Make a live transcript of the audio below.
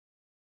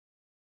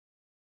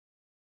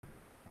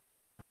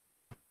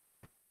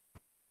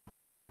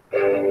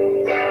It's 11:59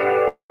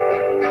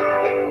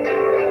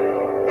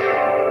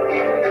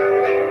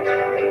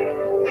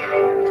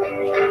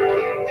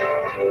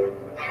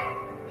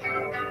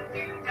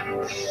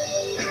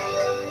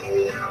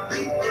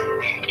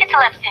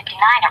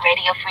 at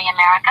Radio Free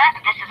America.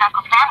 This is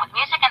Uncle Sam with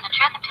music and the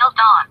truth until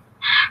dawn.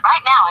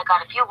 Right now, I got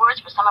a few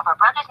words for some of our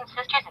brothers and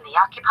sisters in the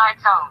occupied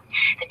zone.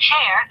 The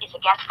chair is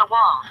against the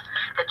wall.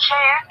 The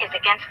chair is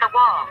against the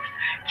wall.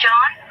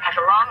 John has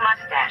a long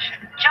mustache.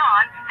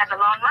 John has a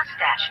long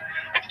mustache.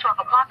 It's 12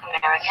 o'clock,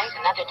 Americans,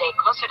 another day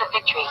closer to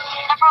victory.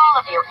 And for all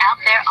of you out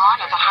there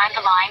on or behind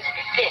the lines,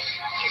 this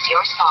is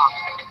your song.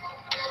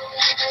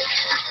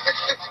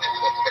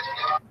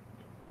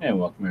 And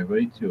welcome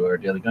everybody to our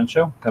Daily Gun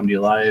Show. Coming to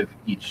you live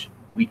each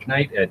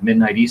weeknight at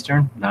midnight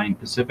Eastern, 9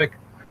 Pacific.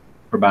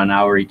 For about an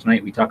hour each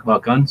night, we talk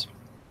about guns.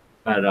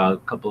 Got a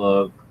couple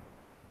of,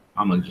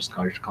 I'm going to just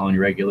calling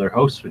you regular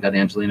hosts. We got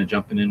Angelina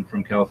jumping in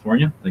from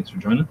California. Thanks for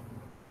joining.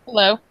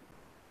 Hello.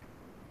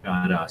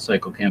 Got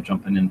Cycle Camp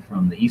jumping in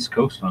from the East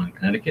Coast in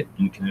Connecticut.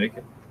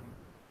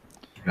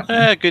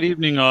 Good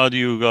evening, all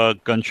you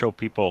gun show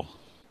people.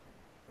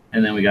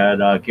 And then we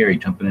got Gary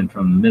jumping in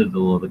from the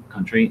middle of the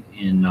country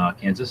in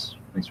Kansas.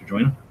 Thanks for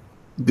joining.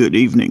 Good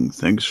evening.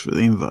 Thanks for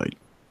the invite.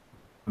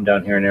 I'm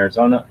down here in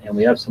Arizona, and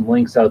we have some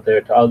links out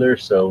there to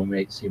others, so we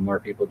may see more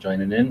people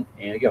joining in.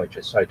 And again,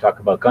 I talk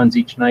about guns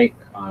each night.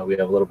 We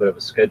have a little bit of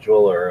a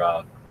schedule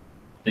or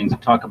things to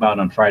talk about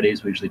on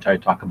Fridays. We usually try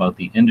to talk about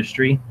the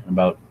industry and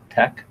about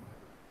tech,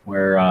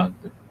 where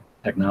the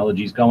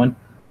technology's going.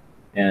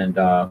 And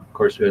of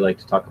course, we like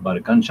to talk about a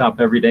gun shop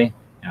every day,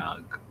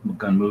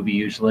 gun movie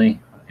usually,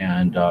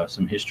 and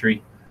some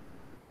history,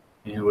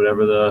 and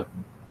whatever the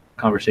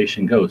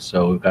conversation goes.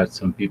 So we've got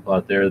some people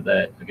out there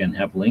that again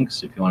have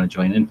links. If you want to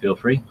join in, feel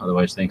free.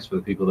 Otherwise, thanks for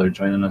the people that are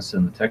joining us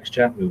in the text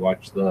chat. We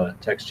watch the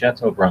text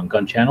chats over on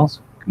Gun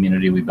Channels,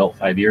 community we built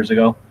 5 years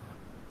ago.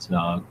 It's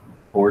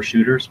 4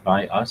 shooters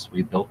by us.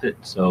 We built it,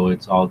 so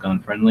it's all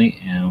gun friendly,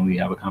 and we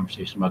have a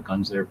conversation about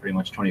guns there pretty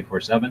much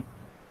 24/7.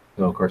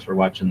 So of course, we're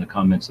watching the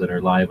comments that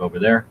are live over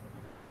there,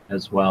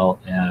 as well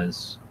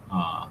as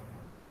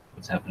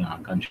what's happening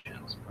on Gun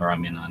Channels, or I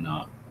mean on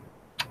what's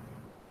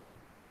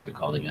it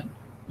called again?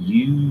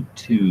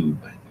 YouTube,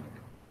 I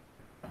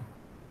think.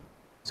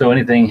 So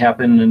anything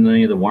happened in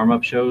any of the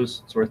warm-up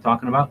shows it's worth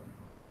talking about?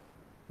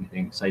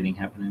 Anything exciting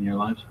happen in your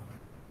lives?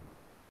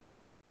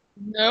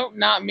 Nope,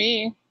 not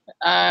me.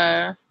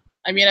 I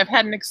mean, I've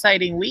had an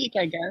exciting week,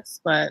 I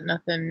guess, but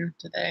nothing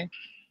today.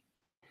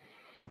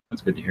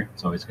 That's good to hear.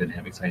 It's always good to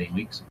have exciting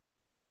weeks.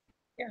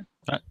 Yeah.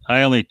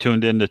 I only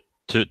tuned in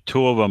to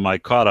 2 of them. I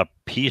caught a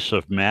piece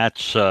of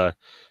Matt's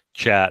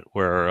chat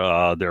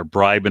where they're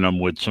bribing them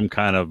with some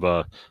kind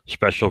of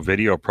special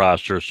video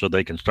processor so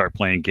they can start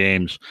playing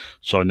games.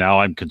 So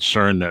now I'm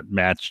concerned that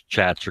Matt's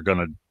chats are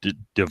going to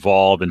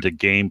devolve into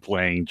game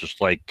playing,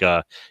 just like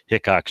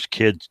Hickok's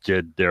kids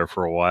did there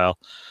for a while.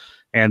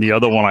 And the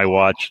other one I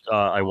watched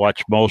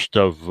most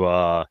of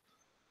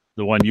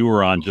the one you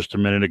were on just a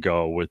minute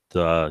ago with,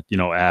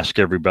 Ask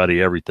Everybody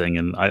Everything.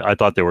 And I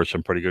thought there were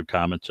some pretty good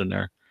comments in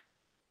there.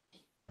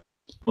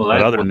 Well,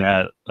 but other than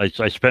that,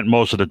 I spent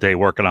most of the day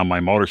working on my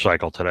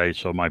motorcycle today,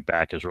 so my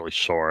back is really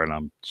sore and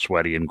I'm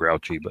sweaty and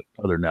grouchy. But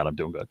other than that, I'm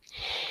doing good.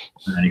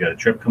 And then you got a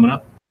trip coming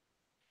up?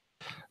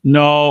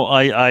 No,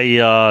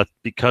 I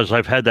because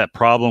I've had that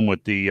problem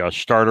with the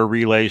starter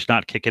relays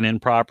not kicking in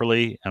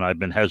properly, and I've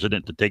been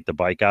hesitant to take the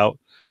bike out.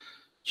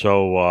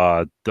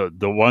 So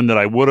the one that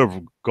I would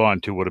have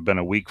gone to would have been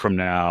a week from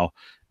now,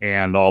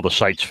 and all the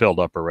sites filled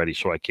up already,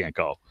 so I can't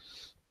go.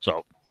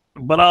 So,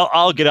 but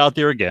I'll get out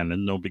there again,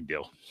 and no big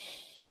deal.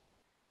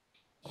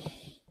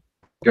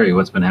 Gary,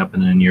 what's been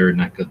happening in your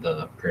neck of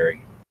the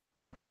prairie?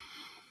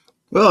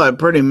 Well, I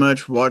pretty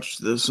much watched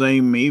the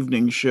same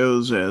evening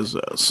shows as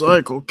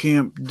Cycle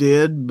Camp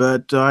did,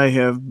 but I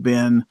have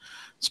been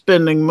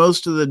spending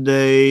most of the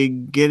day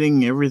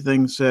getting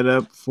everything set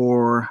up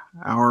for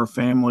our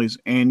family's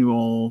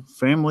annual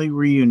family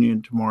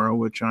reunion tomorrow,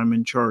 which I'm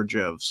in charge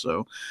of.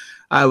 So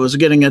I was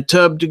getting a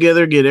tub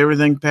together, get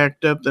everything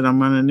packed up that I'm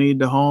going to need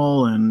to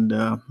haul,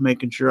 and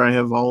making sure I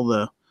have all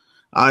the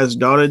I's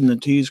dotted and the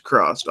T's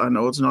crossed. I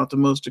know it's not the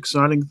most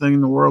exciting thing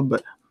in the world,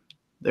 but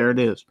there it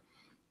is.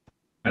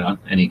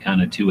 Any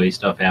kind of two-way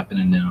stuff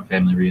happening in a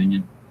family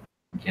reunion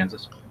in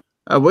Kansas?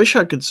 I wish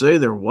I could say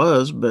there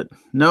was, but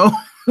no.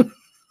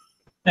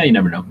 Yeah, you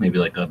never know. Maybe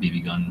like a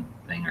BB gun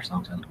thing or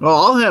something. Well,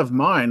 I'll have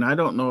mine. I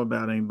don't know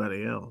about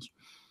anybody else.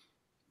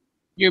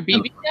 Your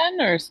BB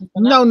gun or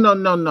something?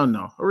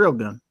 No. A real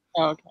gun.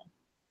 Oh, okay.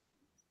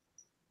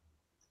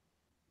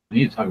 We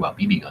need to talk about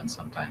BB guns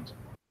sometimes.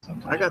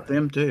 I got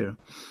them too.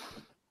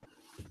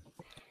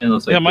 It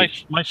looks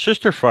like my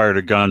sister fired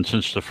a gun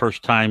since the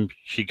first time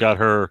she got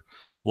her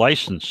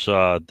license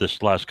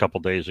this last couple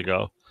days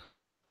ago.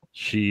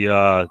 She's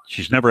got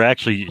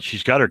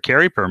her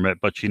carry permit,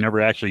 but she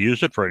never actually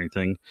used it for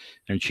anything.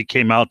 And she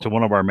came out to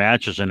one of our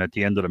matches, and at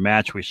the end of the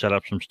match, we set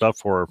up some stuff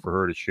for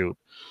her to shoot.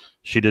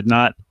 She did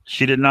not.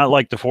 She did not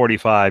like the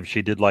 45.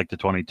 She did like the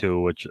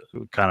 22, which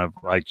kind of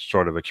I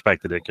sort of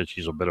expected it because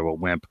she's a bit of a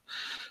wimp.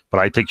 But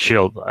I think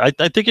she'll. I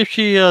think if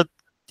she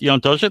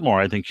does it more,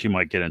 I think she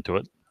might get into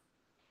it.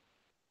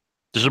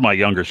 This is my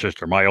younger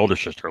sister. My older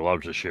sister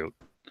loves to shoot.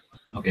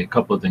 Okay, a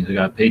couple of things. We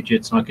got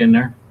Patriot snuck in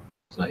there.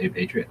 So hey,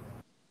 Patriot.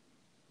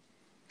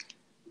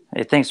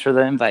 Hey, thanks for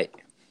the invite.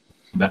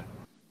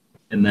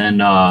 And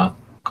then a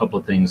couple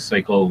of things.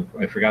 Cycle.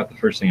 I forgot the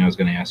first thing I was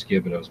going to ask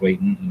you, but I was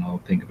waiting, and I'll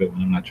think of it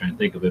when I'm not trying to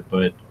think of it.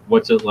 But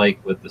what's it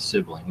like with the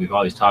sibling? We've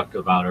always talked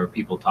about, or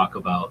people talk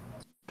about,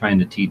 trying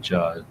to teach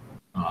a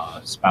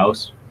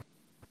spouse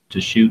to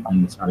shoot,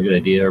 and it's not a good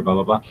idea, or blah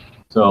blah blah.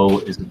 So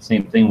is it the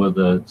same thing with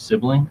a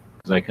sibling?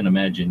 Because I can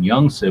imagine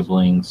young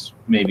siblings,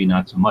 maybe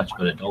not so much,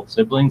 but adult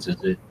siblings,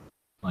 is it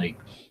like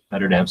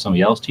better to have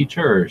somebody else teach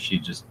her, or is she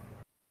just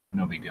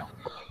no big deal?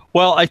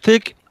 Well, I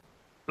think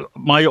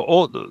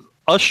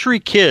us three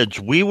kids,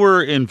 we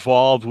were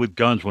involved with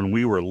guns when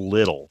we were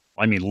little.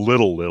 I mean,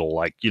 little,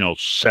 like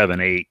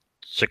 7, 8,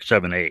 6,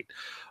 7, 8.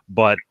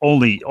 But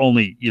only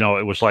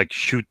it was like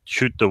shoot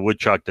the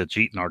woodchuck that's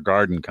eating our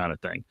garden kind of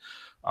thing.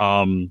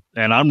 And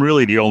I'm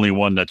really the only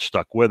one that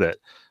stuck with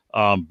it.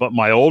 But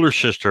my older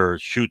sister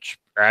shoots.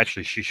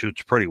 Actually, she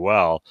shoots pretty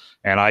well,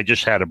 and I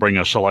just had to bring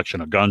a selection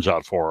of guns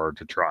out for her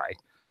to try.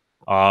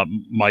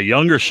 My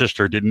younger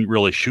sister didn't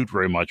really shoot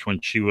very much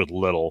when she was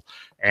little,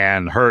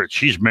 and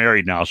she's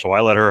married now, so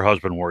I let her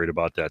husband worry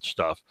about that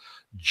stuff.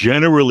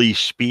 Generally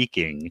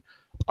speaking,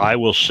 I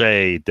will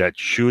say that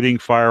shooting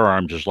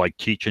firearms is like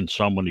teaching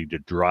somebody to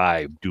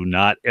drive. Do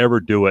not ever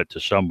do it to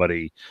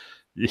somebody.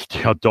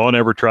 Don't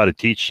ever try to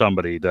teach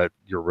somebody that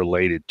you're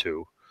related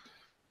to.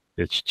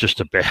 It's just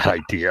a bad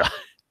idea.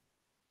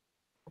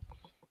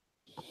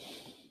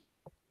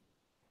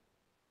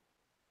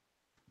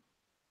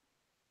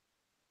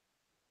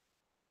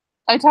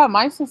 I taught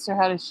my sister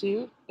how to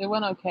shoot. It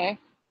went okay.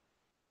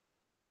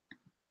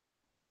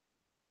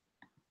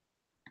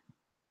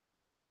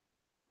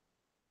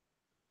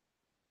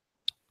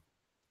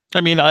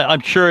 I mean, I'm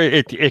sure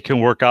it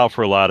can work out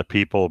for a lot of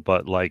people,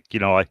 but I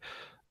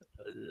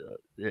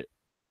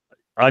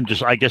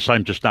guess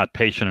I'm just not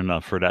patient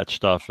enough for that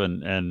stuff,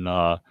 and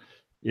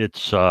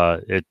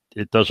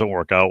it doesn't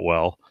work out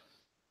well.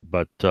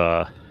 But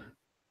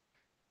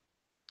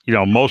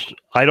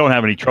I don't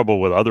have any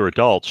trouble with other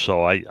adults,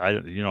 so I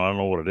don't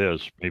know what it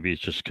is. Maybe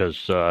it's just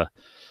because I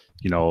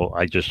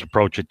just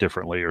approach it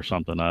differently or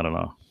something. I don't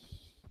know.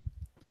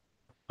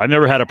 I've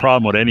never had a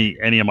problem with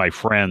any of my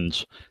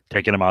friends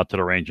taking them out to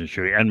the range and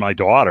shooting. And my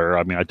daughter,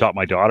 I mean, I taught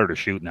my daughter to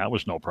shoot, and that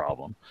was no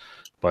problem.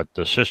 But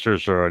the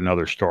sisters are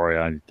another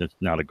story. It's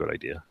not a good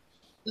idea.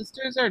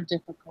 Sisters are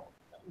difficult,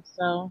 though,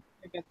 so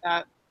I get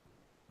that.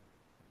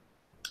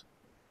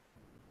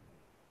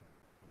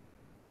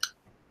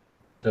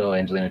 So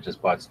Angelina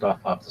just bought stuff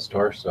off the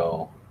store,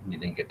 so you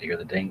didn't get to hear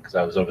the ding because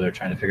I was over there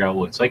trying to figure out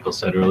what Cycle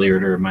said earlier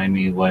to remind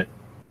me what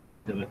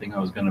the other thing I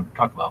was going to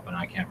talk about, but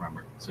I can't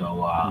remember.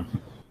 So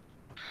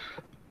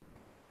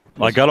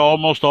I got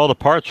almost all the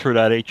parts for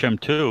that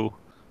HM2.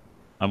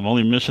 I'm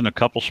only missing a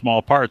couple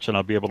small parts, and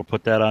I'll be able to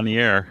put that on the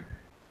air.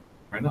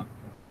 Right on.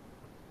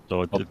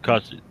 So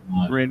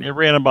it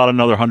ran about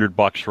another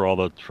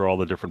 $100 for all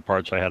the different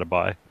parts I had to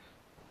buy,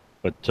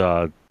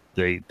 but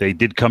they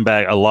did come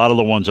back. A lot of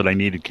the ones that I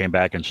needed came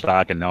back in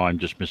stock, and now I'm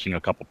just missing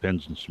a couple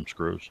pins and some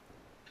screws.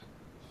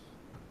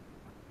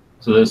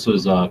 So this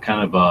was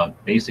kind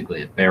of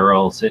basically a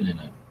barrel sitting in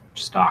a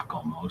stock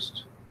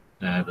almost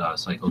that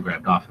Cycle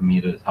grabbed off of me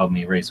to help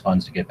me raise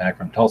funds to get back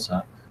from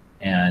Tulsa,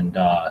 and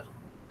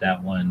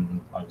that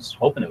one I was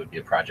hoping it would be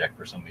a project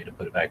for somebody to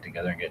put it back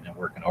together and get it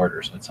work in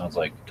order. So it sounds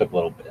like it took a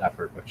little bit of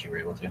effort, but you were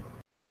able to.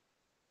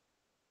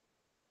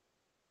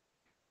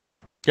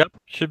 Yep,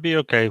 should be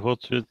okay. Well,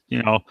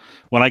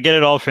 when I get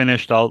it all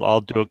finished, I'll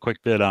do a quick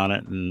bid on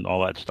it and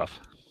all that stuff.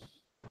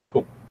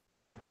 Cool.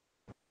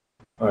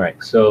 All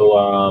right,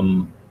 so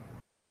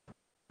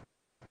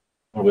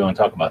what do we want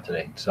to talk about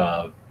today? It's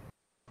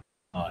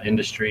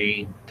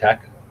industry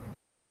tech.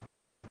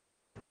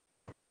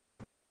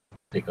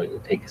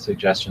 Take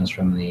suggestions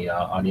from the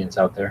audience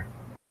out there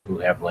who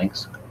have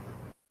links.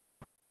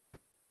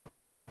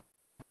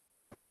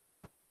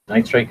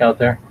 Night Strike out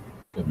there?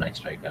 Good Night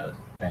Strike out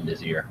and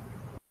his ear.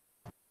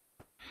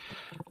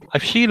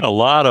 I've seen a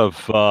lot of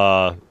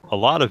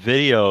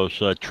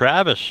videos.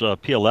 Travis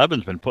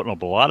P11's been putting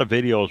up a lot of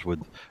videos with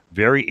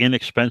very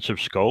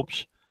inexpensive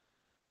scopes,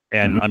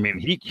 and I mean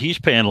he's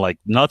paying like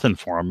nothing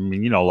for them. I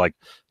mean like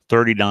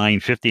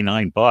 $39,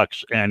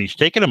 $59, and he's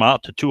taking them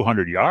out to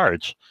 200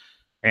 yards.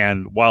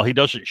 And while he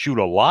doesn't shoot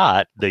a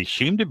lot, they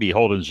seem to be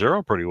holding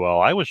zero pretty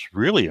well. I was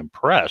really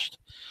impressed.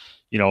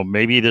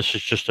 Maybe this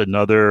is just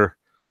another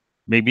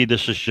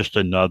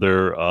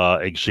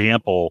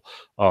example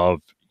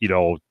of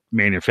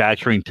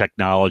manufacturing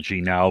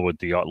technology now with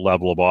the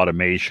level of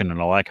automation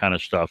and all that kind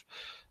of stuff,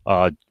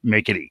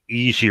 make it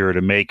easier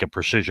to make a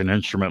precision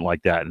instrument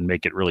like that and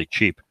make it really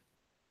cheap.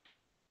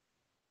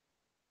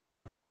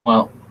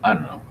 Well, I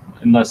don't know.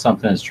 Unless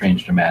something has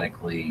changed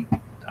dramatically,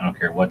 I don't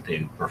care what they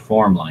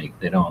perform like.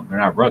 They're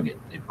not rugged.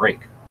 They break.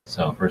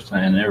 So first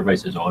time, and everybody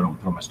says, "Oh, I don't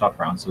throw my stuff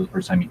around." So the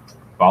first time he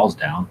falls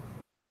down,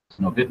 it's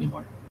no good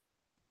anymore.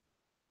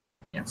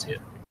 Can't see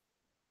it.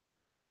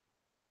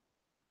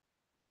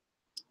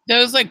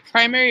 Those like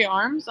primary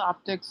arms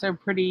optics are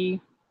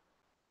pretty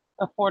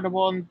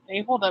affordable and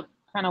they hold up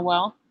kind of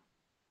well.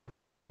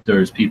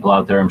 There's people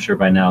out there, I'm sure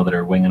by now, that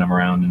are winging them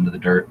around into the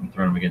dirt and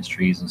throwing them against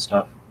trees and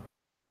stuff.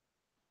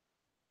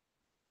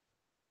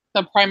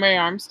 The primary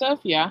arm stuff,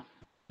 yeah.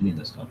 Any of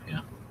this stuff,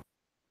 yeah.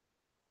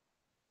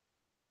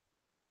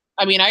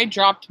 I mean, I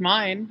dropped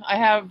mine. I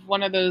have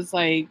one of those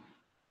like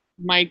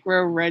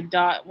micro red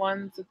dot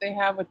ones that they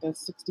have with the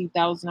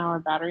 60,000 hour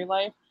battery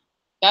life.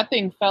 That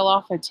thing fell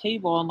off a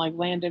table and like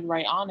landed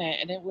right on it,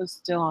 and it was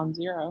still on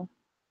 0.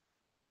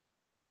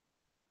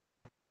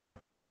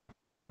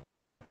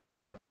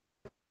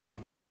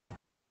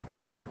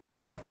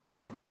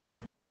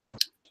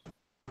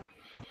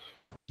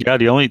 Yeah,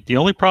 the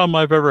only problem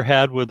I've ever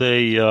had with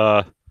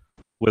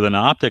an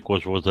optic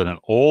was an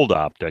old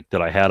optic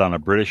that I had on a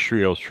British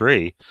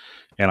 303,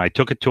 and I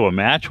took it to a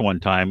match one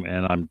time,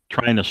 and I'm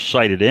trying to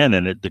sight it in,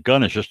 and the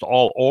gun is just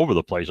all over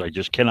the place. I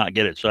just cannot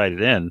get it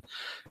sighted in,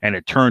 and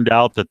it turned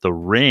out that the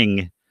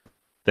ring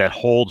that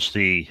holds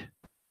I'm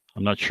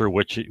not sure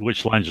which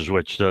lens is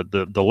which.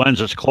 The lens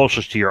that's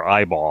closest to your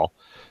eyeball,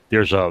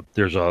 there's a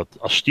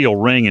steel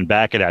ring in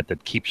back of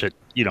that keeps it,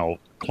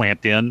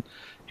 clamped in,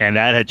 and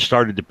that had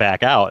started to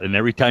back out. And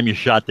every time you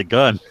shot the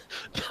gun,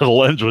 the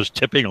lens was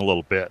tipping a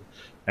little bit,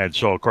 and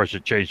so of course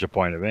it changed the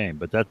point of aim.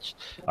 But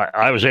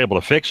I was able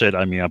to fix it.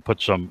 I mean, I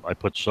put some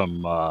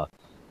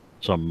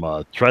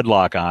thread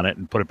lock on it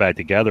and put it back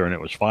together, and it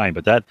was fine.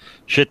 But that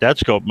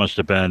scope must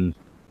have been.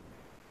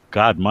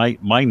 God,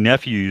 my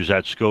nephew used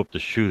that scope to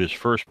shoot his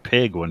first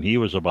pig when he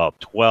was about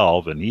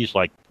 12, and he's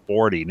like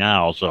 40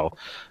 now. So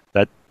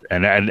that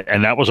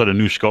was at a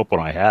new scope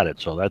when I had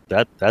it. So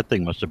that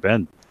thing must have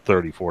been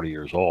 30, 40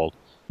 years old,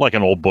 like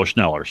an old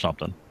Bushnell or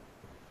something.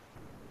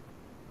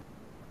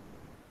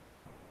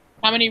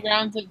 How many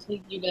rounds did it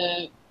take you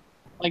to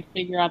like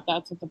figure out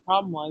that's what the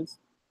problem was?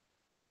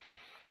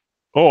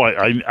 Oh,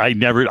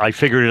 I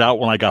figured it out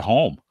when I got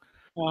home.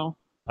 Oh.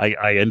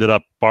 I ended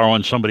up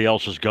borrowing somebody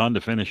else's gun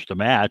to finish the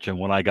match, and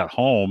when I got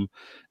home,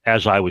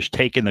 as I was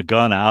taking the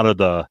gun out of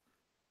the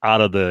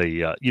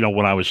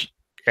when I was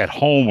at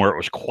home where it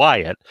was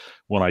quiet,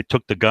 when I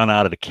took the gun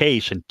out of the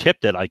case and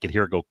tipped it, I could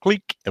hear it go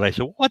click, and I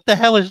said, "What the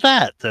hell is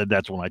that?" And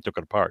that's when I took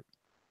it apart.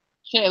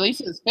 Shit, at least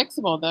it was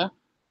fixable though.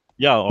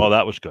 Yeah, oh,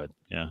 that was good.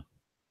 Yeah.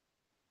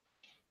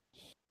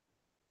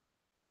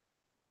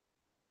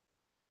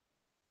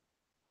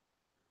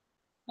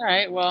 All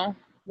right, well,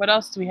 what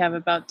else do we have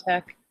about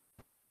tech?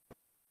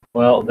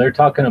 Well, they're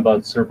talking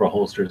about Serpa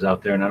holsters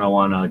out there, and I don't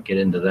want to get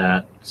into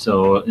that.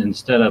 So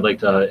instead, I'd like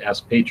to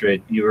ask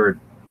Patriot. You were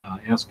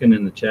asking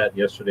in the chat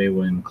yesterday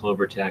when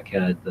CloverTech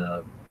had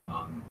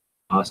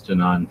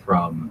Austin on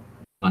from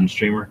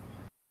Unstreamer.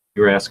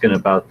 You were asking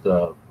about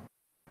the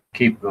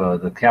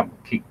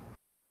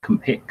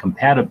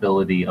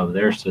compatibility of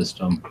their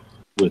system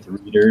with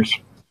readers.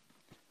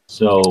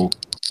 So,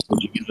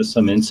 would you give us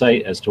some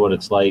insight as to what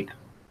it's like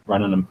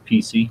running a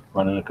PC,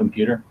 running a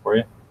computer for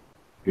you?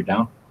 If you're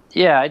down.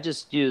 Yeah, I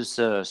just use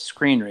a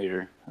screen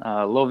reader.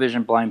 Low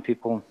vision blind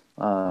people.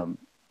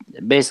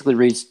 It basically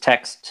reads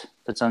text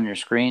that's on your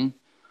screen.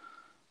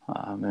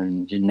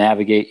 And you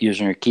navigate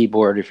using your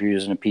keyboard if you're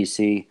using a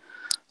PC.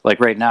 Like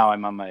right now,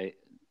 I'm on my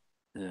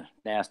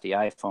nasty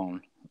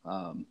iPhone.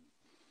 And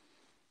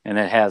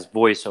it has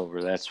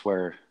voiceover. That's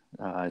where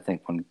I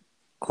think when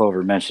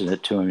Clover mentioned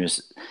it to him,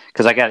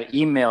 because I got an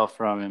email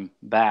from him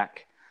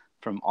back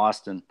from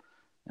Austin.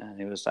 And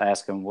he was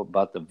asking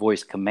about the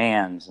voice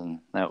commands, and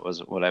that was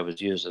what I was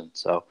using.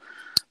 So,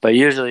 but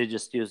usually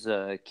just use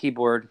a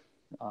keyboard.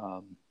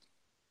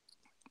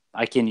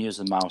 I can use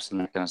the mouse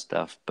and that kind of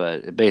stuff,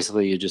 but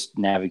basically you just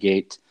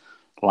navigate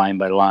line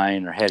by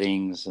line or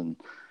headings, and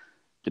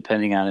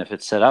depending on if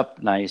it's set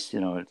up nice,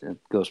 it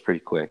goes pretty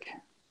quick.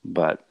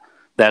 But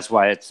that's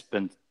why it's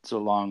been so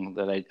long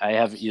that I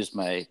haven't used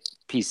my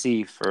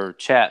PC for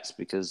chats,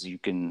 because you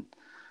can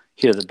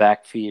hear the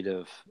back feed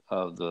of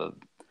the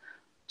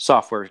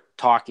software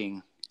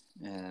talking,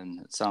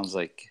 and it sounds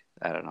like,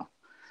 I don't know,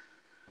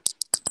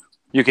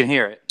 you can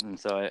hear it. And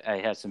so I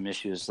had some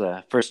issues.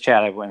 First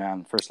chat I went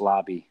on, first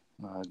lobby,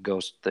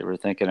 Ghost, they were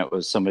thinking it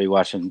was somebody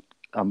watching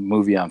a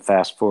movie on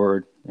fast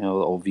forward, the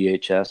old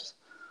VHS.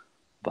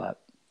 But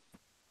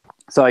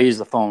so I use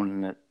the phone,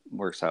 and it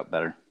works out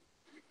better.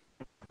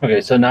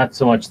 Okay, so not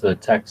so much the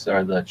text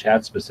or the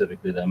chat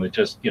specifically then, but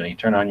just, you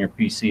turn on your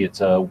PC,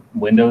 it's a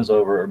Windows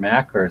over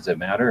Mac, or does it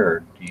matter, or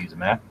do you use a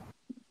Mac?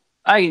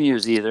 I can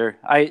use either.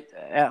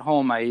 At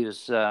home I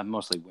use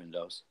mostly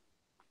Windows,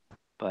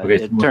 but okay,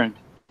 it turned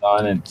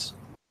on. It's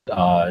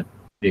the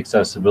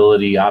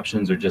accessibility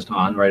options are just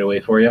on right away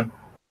for you.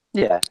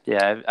 Yeah,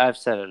 I've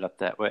set it up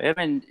that way. I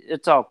mean,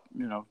 it's all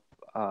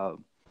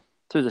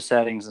through the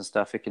settings and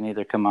stuff. It can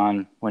either come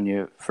on when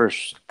you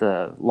first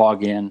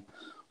log in,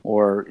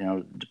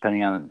 or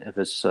depending on if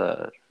it's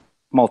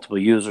multiple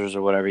users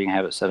or whatever, you can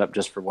have it set up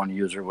just for one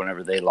user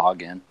whenever they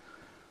log in.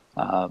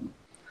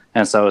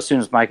 And so as soon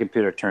as my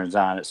computer turns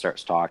on, it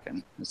starts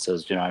talking. It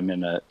says, you know, I'm in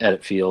the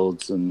edit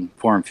fields and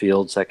form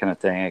fields, that kind of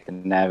thing. I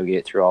can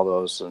navigate through all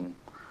those. And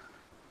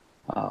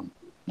on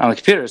the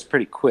computer, it's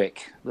pretty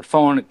quick. The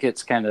phone, it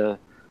gets kind of,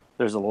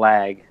 there's a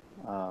lag.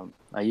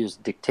 I use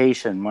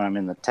dictation when I'm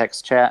in the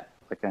text chat,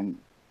 and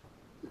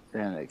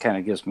it kind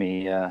of gives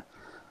me.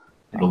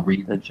 It'll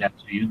read the chat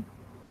to you.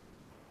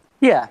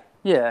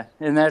 Yeah,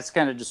 and that's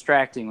kind of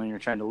distracting when you're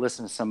trying to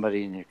listen to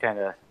somebody, and you're kind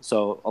of.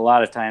 So a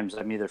lot of times,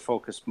 I'm either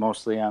focused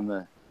mostly on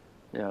the,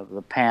 you know,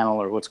 the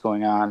panel or what's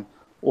going on,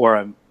 or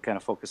I'm kind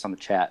of focused on the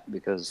chat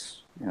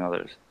because, you know,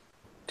 there's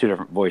two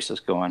different voices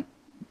going,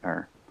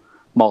 or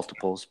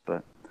multiples,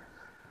 but.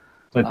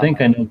 So I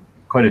think I know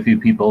quite a few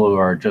people who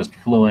are just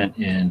fluent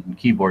in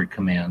keyboard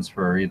commands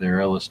for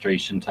either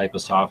illustration type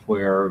of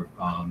software,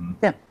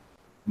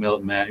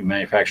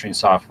 manufacturing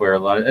software. A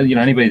lot of, you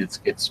know, anybody that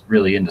gets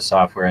really into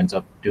software ends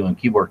up doing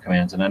keyboard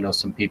commands. And I know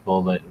some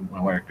people that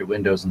when I worked at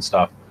Windows and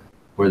stuff,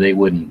 where they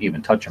wouldn't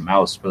even touch a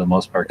mouse for the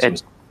most part. So it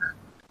was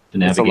to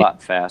navigate. It's a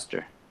lot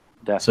faster.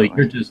 Definitely. So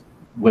you're just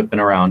whipping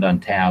around on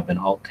tab and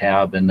alt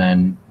tab, and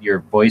then your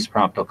voice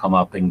prompt will come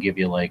up and give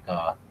you like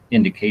a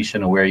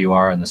indication of where you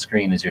are on the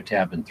screen as you're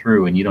tabbing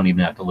through, and you don't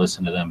even have to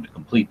listen to them to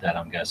complete that,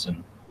 I'm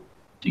guessing.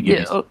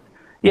 A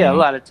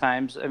lot of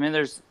times. I mean,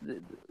 there's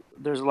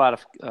a lot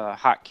of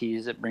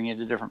hotkeys that bring you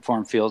to different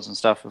form fields and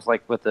stuff. It's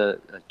like with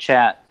a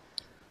chat.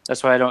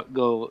 That's why I don't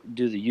go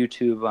do the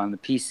YouTube on the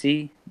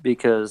PC,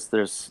 because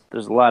there's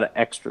a lot of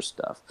extra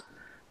stuff,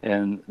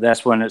 and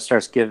that's when it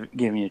starts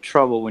giving you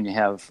trouble when you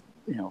have,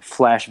 you know,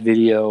 flash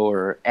video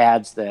or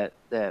ads that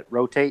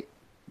rotate,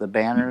 the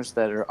banners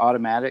that are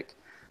automatic,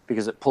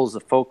 because it pulls the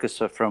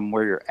focus from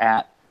where you're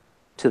at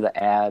to the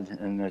ad,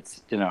 and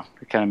it's, you know,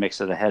 it kind of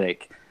makes it a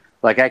headache.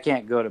 Like I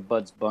can't go to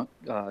Bud's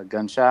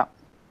Gun Shop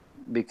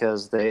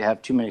because they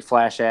have too many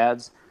flash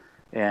ads,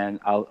 and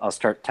I'll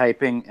start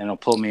typing and it'll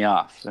pull me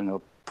off, and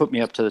it'll put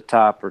me up to the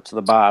top or to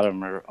the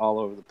bottom or all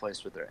over the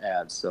place with their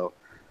ads. So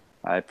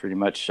I pretty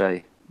much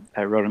I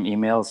wrote them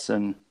emails,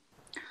 and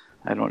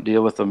I don't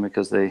deal with them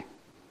because they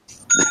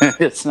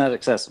it's not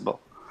accessible.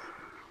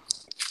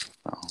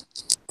 So.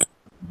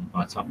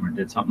 Bought something or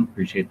did something.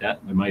 Appreciate that.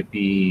 There might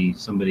be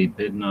somebody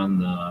bidding on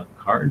the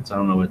cards. I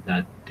don't know what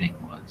that ding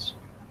was.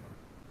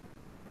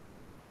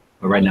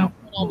 But right now,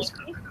 Pickle's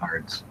got the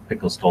cards.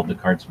 Pickle stole the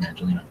cards from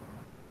Angelina.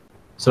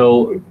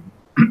 So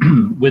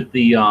with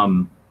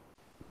the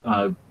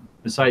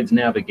besides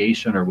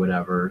navigation or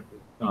whatever,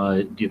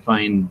 do you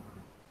find,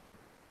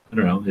 I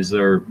don't know, is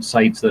there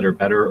sites that are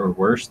better or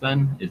worse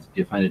then? Do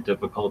you find it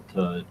difficult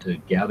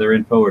to gather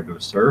info or to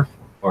surf,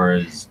 or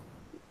is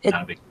it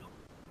not a big deal?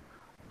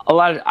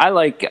 I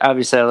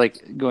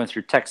like going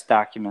through text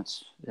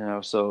documents, you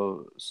know,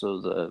 so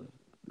the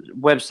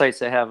websites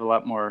that have a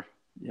lot more,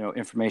 you know,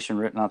 information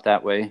written out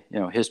that way, you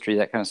know, history,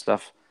 that kind of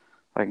stuff,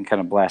 I can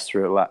kind of blast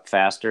through it a lot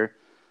faster.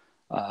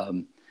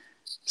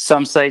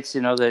 Some sites,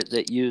 you know,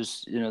 that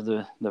use, you know,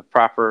 the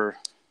proper,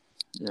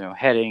 you know,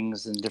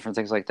 headings and different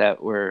things like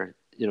that, where,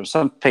 you know,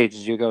 some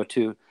pages you go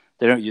to,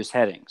 they don't use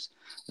headings.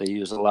 They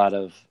use a lot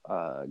of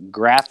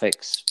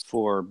graphics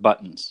for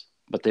buttons,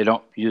 but they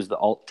don't use the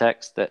alt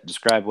text that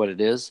describe what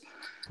it is.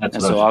 And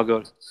so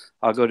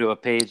I'll go to a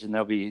page and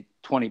there'll be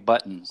 20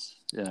 buttons,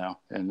 you know,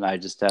 and I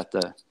just have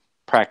to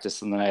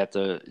practice, and then I have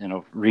to, you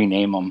know,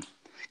 rename them,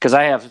 because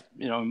I have,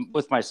 you know,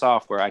 with my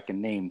software I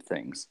can name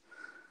things.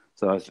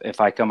 So if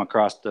I come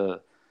across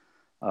the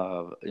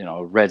you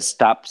know, red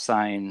stop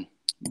sign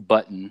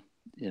button,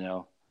 you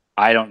know,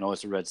 I don't know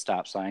it's a red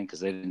stop sign because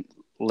they didn't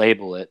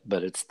label it,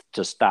 but it's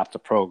just stop the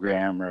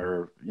program,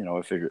 or, you know,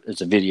 if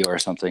it's a video or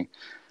something,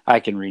 I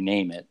can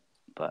rename it.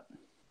 But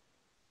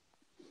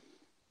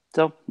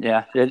so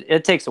yeah,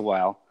 it takes a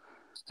while.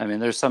 I mean,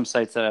 there's some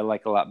sites that I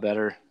like a lot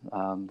better.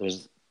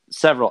 There's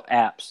several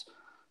apps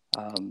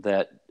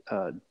that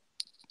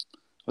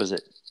was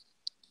it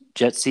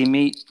Jitsi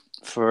Meet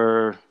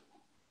for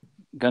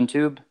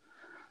GunTube,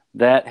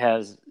 that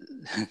has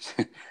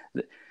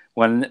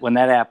when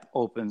that app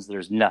opens,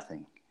 there's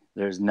nothing.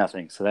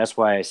 So that's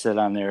why I sit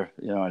on there,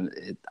 you know,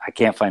 and I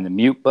can't find the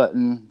mute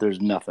button. There's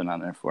nothing on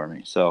there for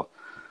me. So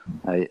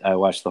I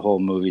watched the whole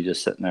movie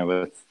just sitting there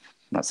with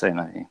not saying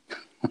anything.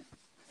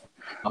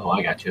 Oh,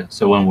 I got you.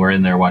 So when we're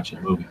in there watching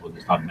the movie, we'll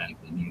just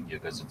automatically mute you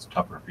because it's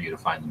tougher for you to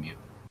find the mute.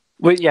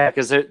 Well, yeah,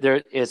 because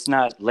there it's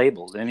not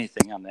labeled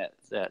anything on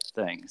that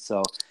thing.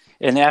 So,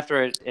 and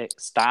after it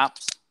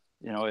stops,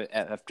 you know,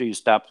 after you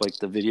stop like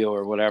the video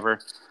or whatever,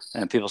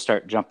 and people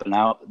start jumping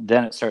out,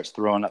 then it starts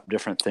throwing up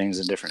different things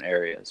in different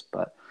areas.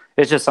 But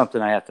it's just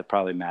something I have to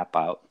probably map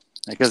out,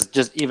 because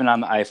just even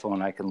on the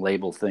iPhone, I can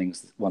label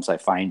things once I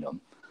find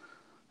them.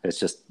 It's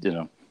just, you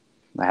know,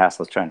 the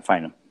hassle of trying to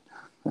find them.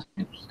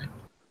 Interesting.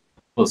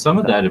 Well, some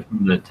of that,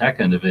 from the tech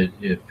end of it,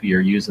 if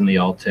you're using the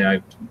alt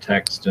tag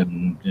text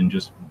and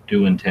just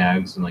doing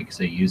tags and, like you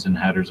say, using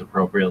headers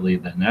appropriately,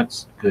 then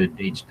that's good.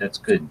 That's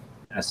good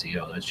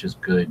SEO. That's just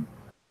good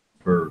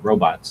for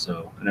robots.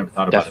 So I never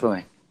thought about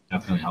it.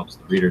 Definitely helps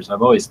the readers.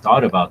 I've always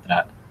thought about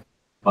that,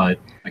 but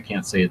I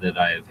can't say that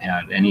I've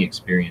had any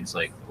experience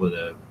like with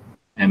a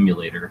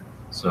emulator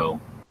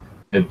So,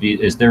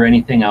 is there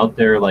anything out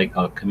there like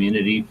a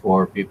community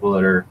for people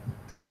that are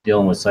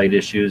dealing with site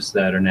issues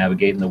that are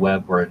navigating the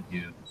web, where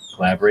you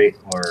collaborate,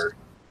 or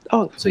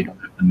so you don't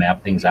have to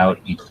map things out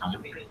each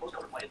time?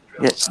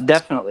 Yes,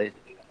 definitely.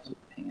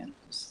 Hang on,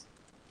 just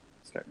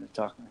starting to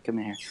talk. Come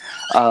in here.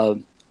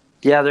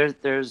 Yeah,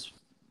 there's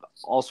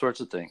all sorts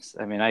of things.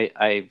 I mean,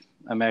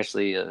 I'm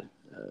actually an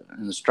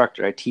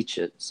instructor. I teach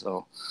it,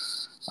 so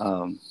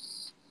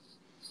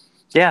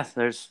yeah.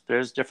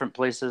 There's different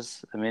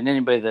places. I mean,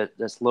 anybody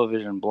that's low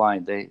vision and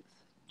blind, they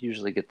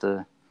usually get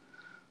the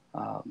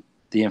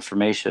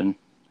information.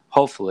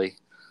 Hopefully,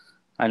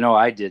 I know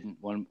I didn't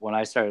when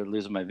I started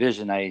losing my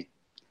vision.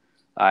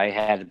 I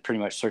had to pretty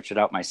much search it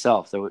out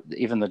myself.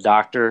 Even the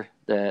doctor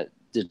that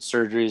did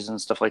surgeries and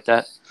stuff like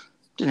that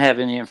didn't have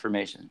any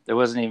information. There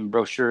wasn't even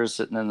brochures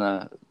sitting in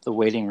the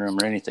waiting room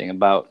or anything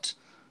about,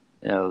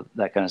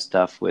 that kind of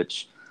stuff,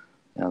 which,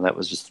 that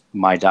was just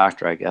my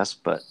doctor, I guess.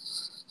 But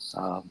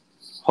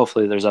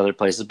hopefully there's other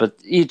places. But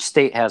each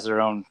state has their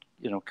own,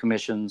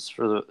 commissions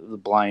for the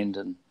blind.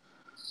 And,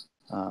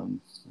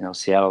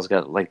 Seattle's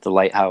got like the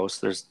Lighthouse.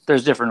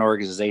 There's different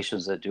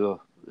organizations that do,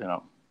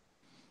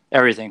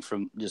 everything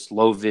from just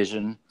low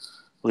vision,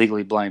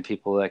 legally blind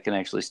people that can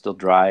actually still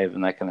drive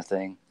and that kind of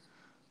thing.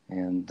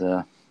 And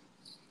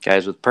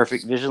guys with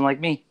perfect vision like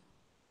me.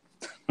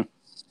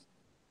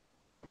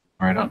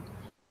 Right on.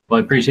 Well,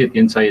 I appreciate the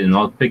insight, and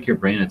I'll pick your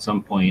brain at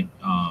some point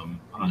on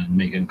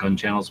making gun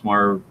channels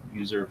more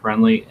user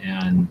friendly.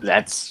 And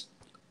that's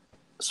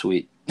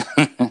sweet.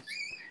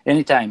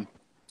 Anytime.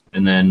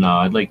 And then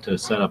I'd like to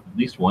set up at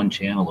least one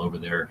channel over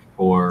there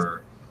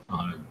for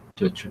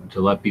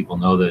to let people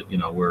know that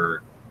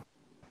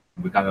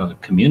we've got a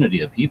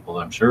community of people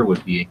that I'm sure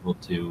would be able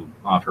to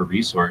offer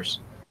resource,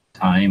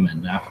 time,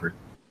 and effort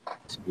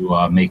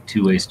to make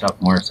two-way stuff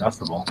more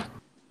accessible.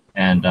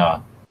 And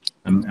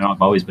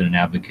I've always been an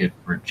advocate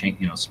for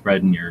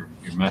spreading your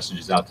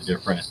messages out to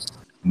different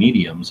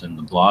mediums, and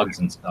the blogs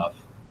and stuff,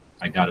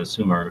 I gotta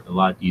assume, are a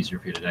lot easier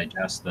for you to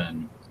digest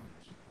than,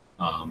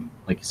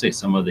 like you say,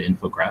 some of the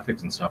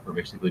infographics and stuff are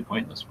basically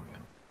pointless for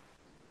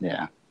you.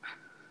 Yeah.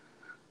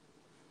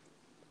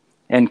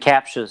 And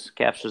captures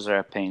are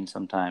a pain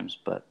sometimes,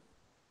 but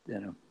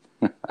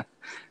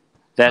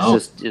that's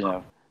just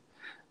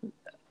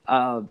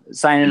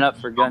signing up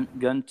for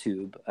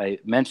GunTube. I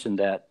mentioned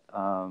that.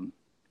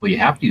 Well, you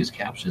have to use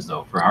captions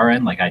though. For our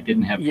end, like I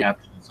didn't have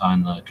captions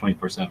on the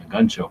 24/7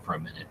 gun show for a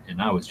minute,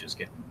 and I was just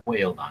getting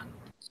wailed on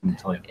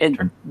until I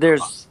turned.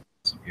 There's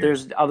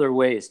other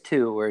ways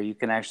too, where you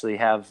can actually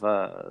have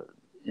a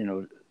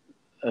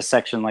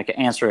section like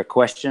answer a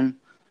question,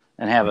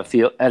 and have a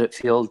edit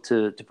field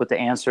to put the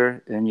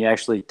answer, and you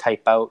actually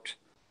type out,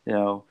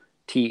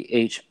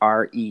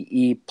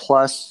 THREE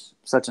plus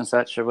such and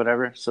such or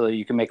whatever, so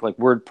you can make like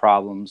word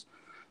problems,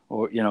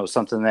 or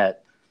something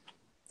that,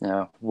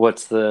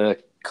 what's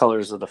the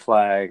colors of the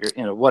flag,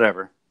 or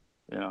whatever,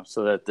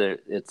 so that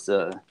it's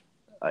a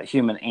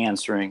human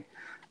answering,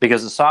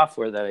 because the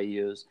software that I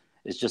use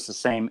is just the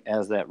same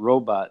as that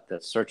robot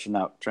that's searching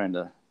out trying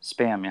to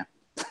spam you.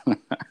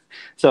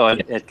 So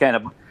it kind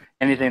of,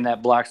 anything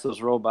that blocks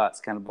those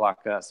robots kind of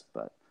block us,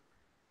 but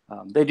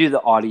they do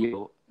the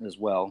audio as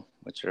well,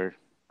 which are,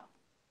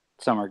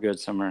 some are good,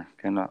 some are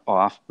kind of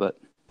off, but.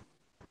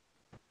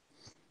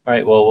 All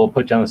right, well, we'll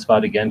put you on the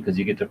spot again because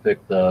you get to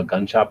pick the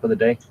gun shop of the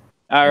day.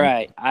 All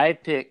right, I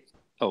picked.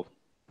 Oh,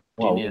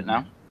 do you need it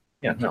now?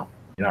 Yeah, no,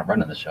 you're not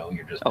running the show.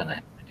 You're just gonna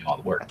have to do all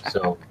the work.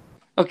 So,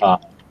 okay.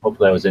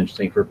 Hopefully that was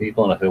interesting for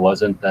people, and if it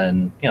wasn't,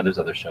 then there's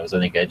other shows. I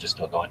think Edge is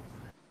still going.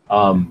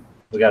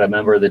 We got a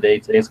member of the day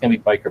today. It's gonna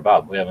be Biker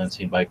Bob. We haven't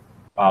seen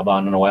Bob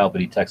on in a while,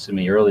 but he texted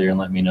me earlier and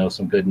let me know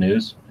some good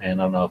news. And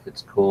I don't know if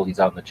it's cool. He's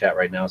out in the chat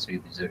right now, so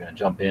he's either gonna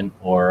jump in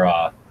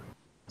or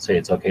say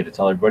it's okay to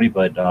tell everybody.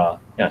 But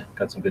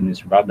got some good news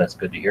from Bob. That's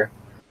good to hear.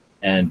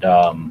 And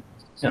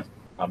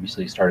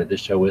obviously he started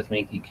this show with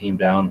me. He came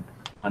down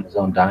on his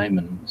own dime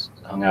and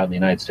hung out in the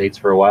United States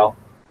for a while.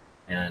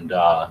 And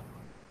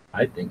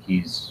I think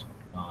he's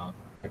a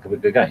heck of a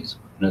good guy. He's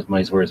putting his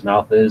money's where his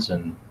mouth is,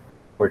 and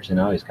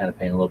fortunately now he's kind of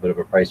paying a little bit of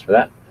a price for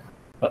that.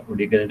 But what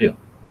are you going to do?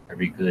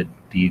 Every good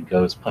deed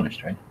goes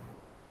punished, right?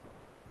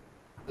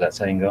 Does that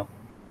saying go?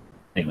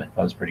 Anyway,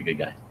 that was a pretty good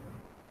guy.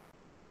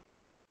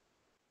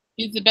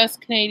 He's the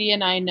best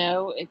Canadian I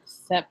know,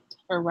 except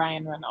for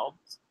Ryan Reynolds.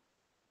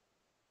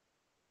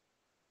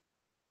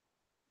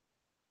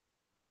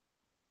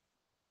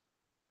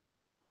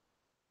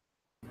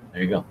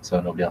 There you go. So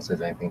nobody else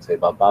has anything to say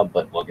about Bob,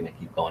 but we're going to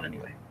keep going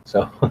anyway.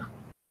 So,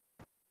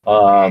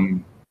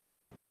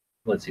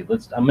 let's see.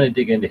 I'm going to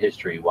dig into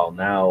history while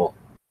now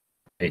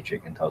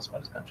Patriot can tell us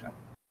about his gun shop.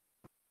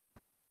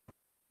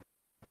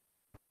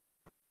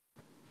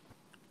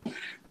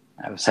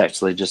 I was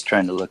actually just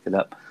trying to look it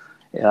up.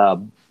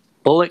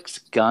 Bullock's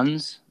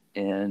Guns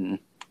in,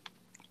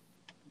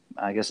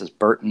 I guess it's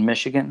Burton,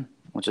 Michigan,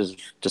 which is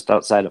just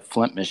outside of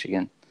Flint,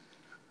 Michigan.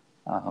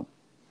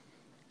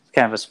 It's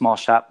kind of a small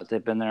shop, but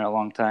they've been there a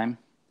long time,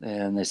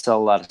 and they sell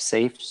a lot of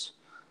safes.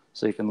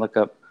 So you can look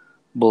up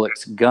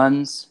Bullock's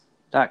Guns,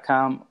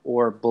 bullockssafe.com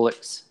or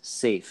Bullocks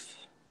Safe,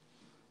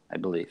 I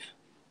believe.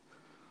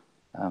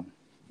 I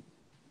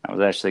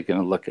was actually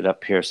going to look it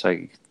up here so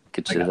I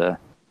could get you the.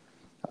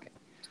 Okay.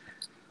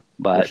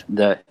 But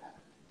the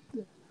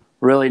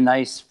really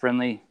nice,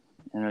 friendly.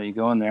 You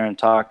go in there and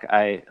talk.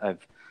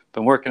 I've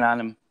been working on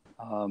them.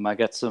 I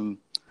got some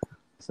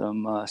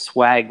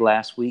swag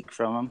last week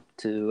from them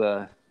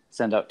to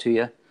send out to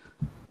you,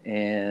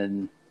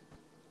 and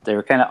they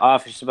were kind of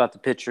offish about the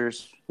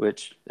pictures,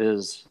 which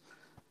is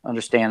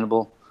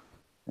understandable.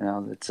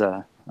 It's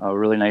a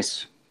really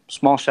nice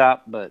small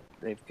shop, but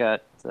they've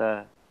got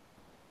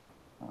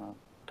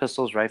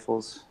pistols,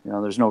 rifles.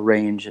 There's no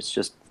range. It's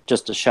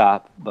just a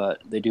shop,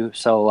 but they do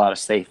sell a lot of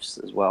safes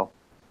as well.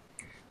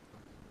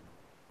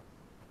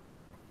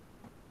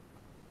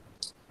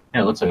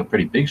 Yeah, it looks like a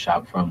pretty big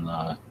shop from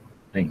the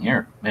thing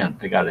here. Man,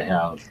 they got to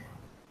have,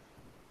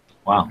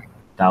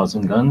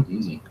 1,000 guns,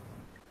 easy.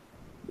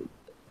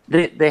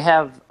 They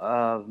have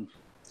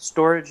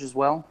storage as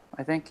well,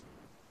 I think.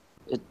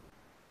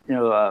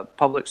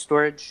 Public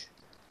storage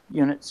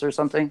units or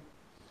something.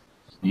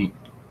 Neat.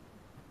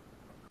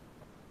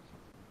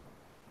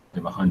 They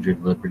have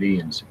 100 Liberty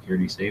and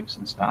security safes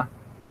in stock.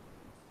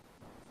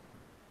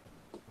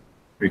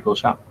 Pretty cool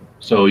shop.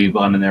 So you've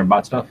gone in there and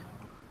bought stuff?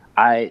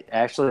 I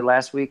actually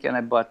last weekend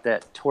I bought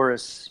that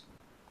Taurus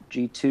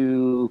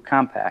G2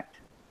 compact.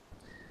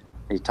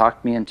 He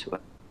talked me into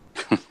it.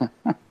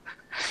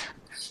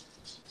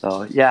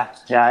 So yeah,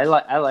 I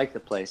like the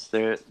place.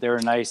 They're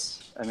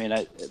nice. I mean,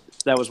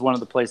 that was one of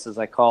the places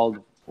I called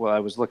while I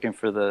was looking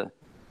for the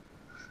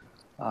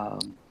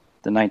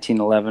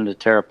 1911 to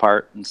tear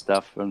apart and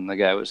stuff. And the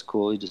guy was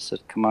cool. He just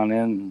said, "Come on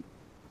in."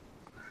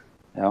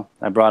 And,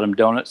 I brought him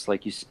donuts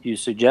like you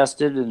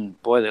suggested,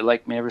 and boy, they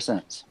liked me ever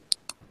since.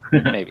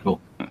 Maybe. Cool.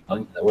 I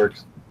think that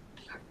works.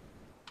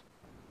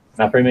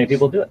 Not very many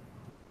people do it.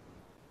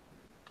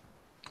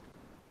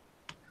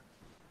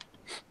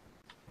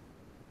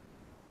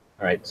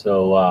 All right,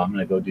 so I'm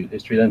going to go do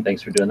history then.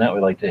 Thanks for doing that. We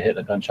like to hit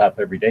a gun shop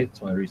every day. It's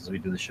one of the reasons we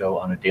do the show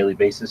on a daily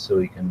basis, so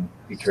we can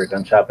feature a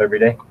gun shop every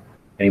day.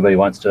 Anybody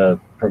wants to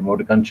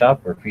promote a gun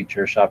shop or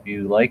feature a shop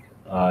you like,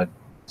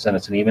 send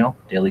us an email,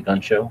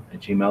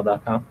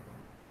 dailygunshow@gmail.com.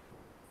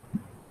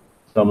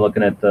 So I'm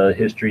looking at the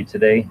history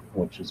today,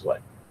 which is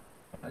what?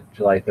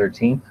 July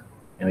 13th,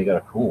 and we got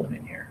a cool one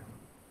in here.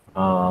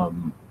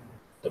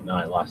 But now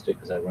I lost it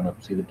because I run up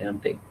to see the damn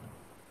date.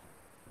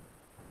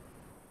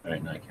 All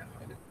right, now I can't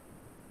find it.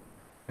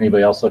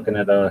 Anybody else looking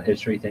at a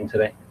history thing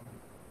today?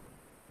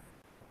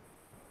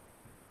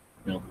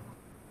 No.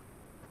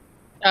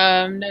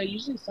 No,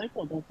 usually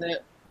Cycle does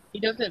it. He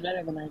does it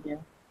better than I do.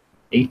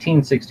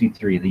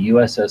 1863, the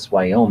USS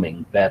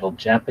Wyoming battled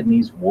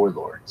Japanese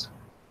warlords.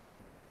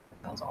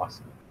 Sounds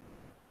awesome.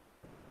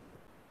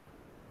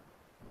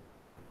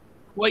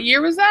 What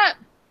year was that?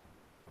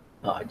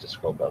 Oh, I just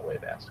scrolled that way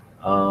fast.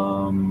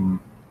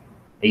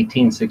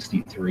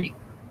 1863.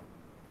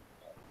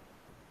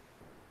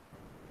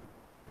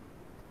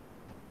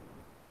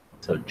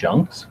 So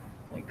junks,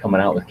 like coming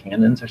out with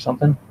cannons or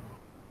something?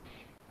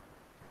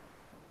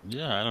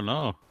 Yeah, I don't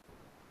know.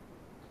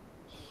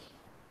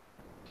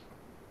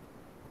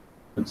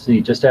 Let's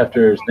see, just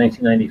after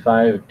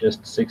 1995,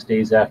 just 6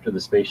 days after the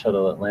Space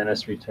Shuttle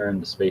Atlantis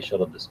returned, the Space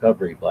Shuttle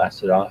Discovery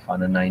blasted off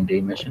on a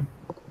 9-day mission.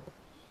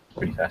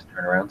 Pretty fast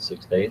turnaround,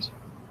 6 days.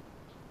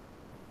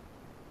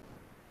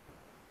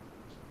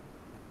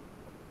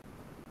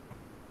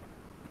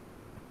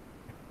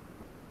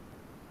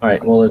 All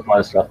right, well, there's a lot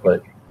of stuff,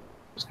 but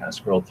just kind of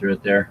scrolled through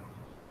it there.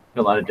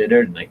 Got a lot of dead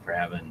air tonight for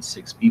having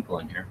 6 people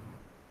in here.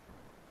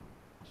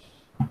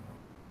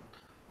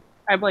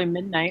 I blame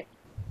Midnight.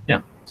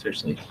 Yeah,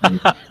 seriously.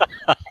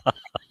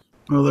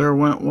 Well, there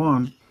went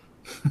one.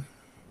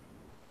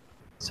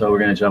 So we're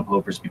going to jump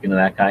over, speaking of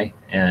that guy,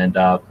 and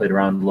played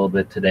around a little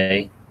bit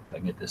today. If I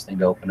can get this thing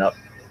to open up.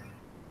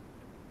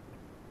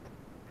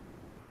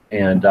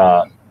 And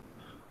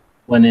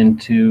went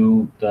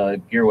into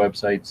the Gear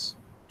Websites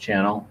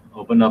channel,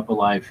 opened up a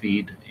live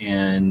feed,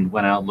 and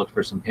went out and looked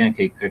for some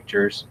pancake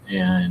pictures.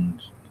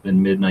 And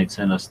then Midnight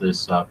sent us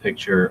this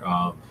picture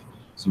of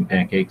some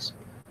pancakes.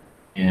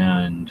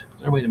 And is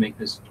there a way to make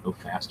this go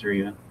faster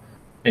even?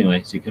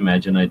 Anyway, so you can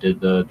imagine I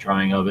did the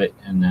drawing of it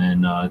and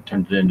then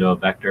turned it into a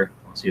vector.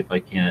 I'll see if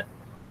I can't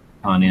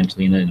con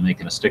Angelina into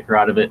making a sticker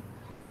out of it.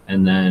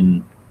 And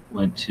then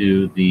went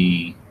to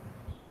the,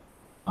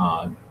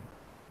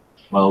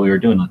 we were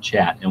doing a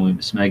chat, and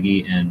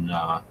Smeggy and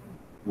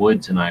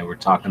Woods and I were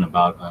talking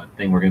about a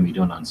thing we're going to be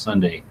doing on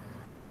Sunday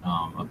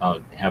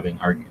about having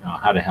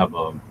how to have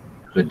a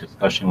good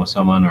discussion with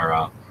someone or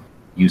a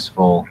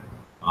useful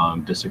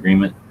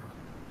disagreement.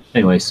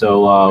 Anyway,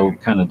 so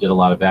kind of did a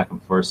lot of back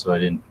and forth, so I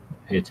didn't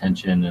pay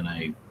attention and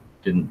I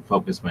didn't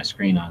focus my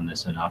screen on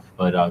this enough.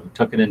 But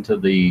took it into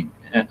the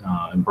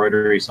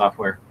embroidery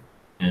software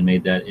and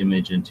made that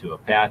image into a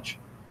patch.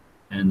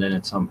 And then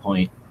at some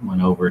point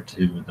went over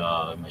to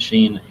the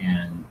machine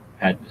and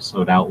had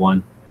sewed out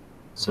one.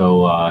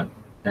 So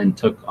then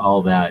took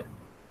all that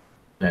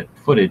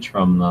footage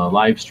from the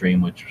live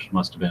stream, which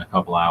must have been a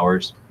couple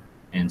hours,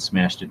 and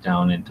smashed it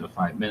down into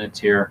 5 minutes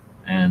here.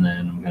 And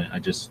then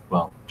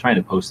trying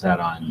to post that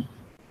on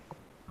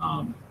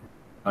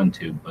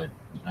YouTube, but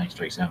Nine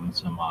Strike's having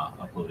some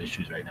upload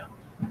issues right now.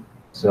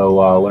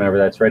 So whenever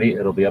that's ready,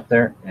 it'll be up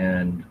there.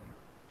 And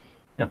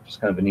yeah, just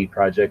kind of a neat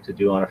project to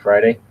do on a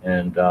Friday.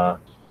 And I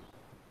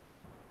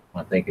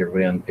want to thank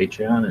everybody on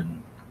Patreon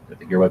and I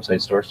think your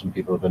website store. Some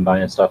people have been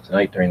buying stuff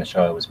tonight during the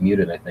show. I was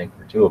muted, I think,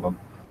 for 2 of them.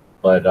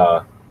 But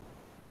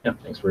yeah,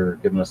 thanks for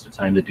giving us the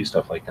time to do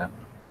stuff like that.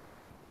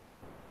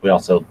 We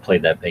also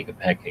played that Bacon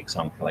Pancake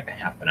song for like a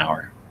half an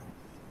hour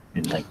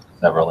in like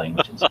several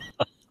languages.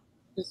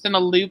 Just in a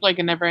loop, like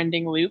a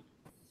never-ending loop.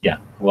 Yeah,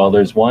 well,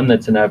 there's one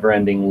that's a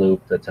never-ending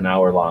loop that's an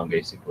hour long,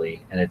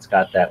 basically, and it's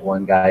got that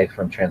one guy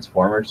from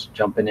Transformers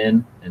jumping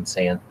in and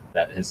saying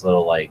that his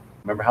little like.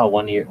 Remember how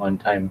one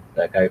time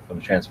that guy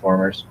from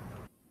Transformers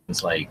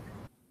was like,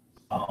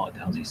 "Oh, what the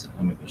hell's he saying?"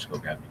 Let me just go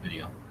grab the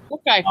video.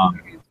 What guy from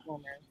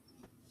Transformers?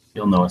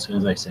 You'll know as soon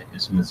as I say.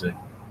 As soon as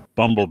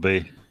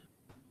Bumblebee.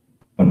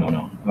 Oh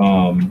no.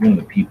 One of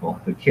the people,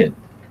 the kid.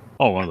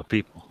 Oh, one of the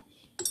people.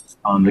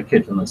 The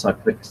kid from the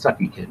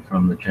sucky kid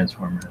from the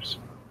Transformers.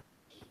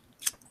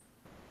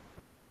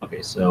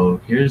 Okay, so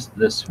here's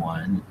this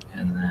one,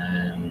 and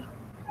then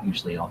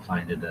usually I'll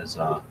find it as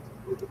a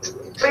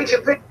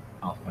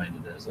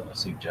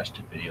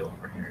suggested video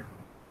over here.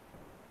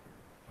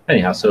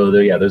 Anyhow, so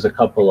there's a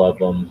couple of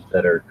them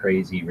that are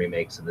crazy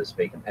remakes of this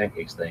Bacon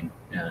Pancakes thing,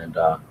 and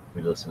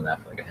we listened to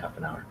that for like a half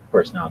an hour. Of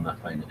course, now I'm not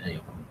finding any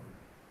of them.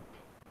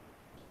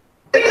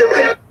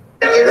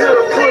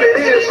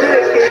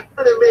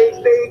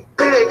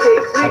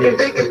 How do you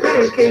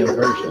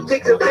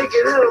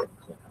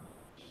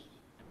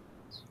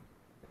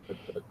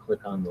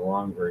click on the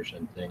long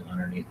version thing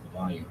underneath the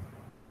volume.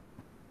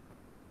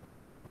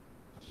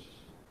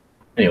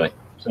 Anyway,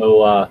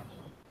 so I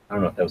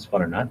don't know if that was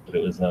fun or not, but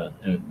it was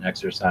an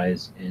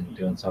exercise in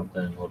doing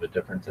something a little bit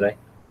different today.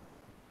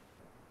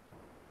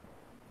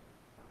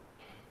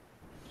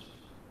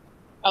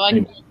 I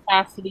like the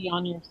opacity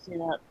on your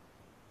syrup.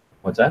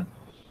 What's that?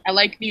 I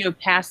like the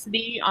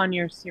opacity on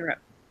your syrup.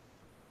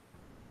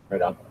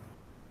 Right on.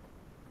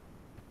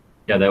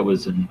 Yeah, that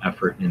was an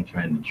effort in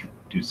trying to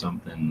do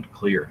something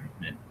clear.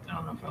 I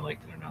don't know if I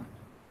liked it or not.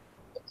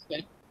 Looks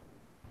good.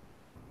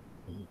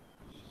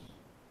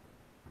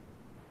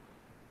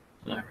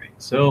 All right,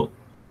 so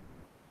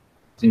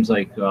seems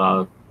like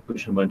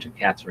pushing a bunch of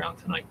cats around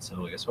tonight.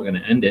 So I guess we're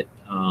going to end it.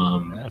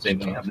 Does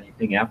anybody have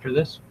anything after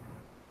this?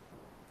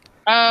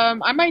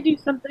 I might do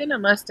something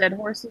unless Dead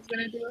Horse is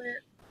going to do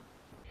it.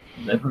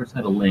 Dead Horse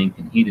had a link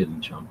and he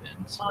didn't jump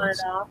in. So On let's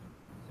and off.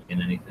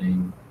 in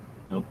anything.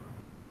 Nope.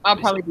 I'll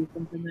probably do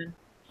something then.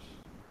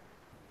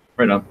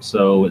 Right up.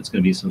 So it's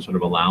going to be some sort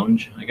of a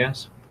lounge, I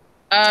guess.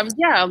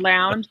 Yeah, a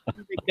lounge.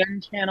 The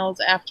Gun Channel's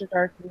After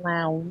Dark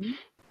Lounge.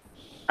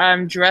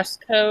 Dress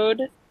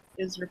code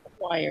is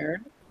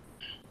required.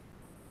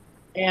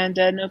 And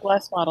no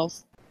glass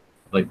bottles.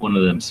 Like one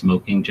of them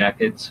smoking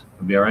jackets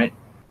would be all right.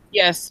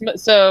 Yes,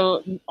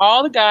 so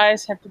all the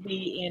guys have to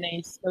be in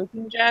a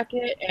smoking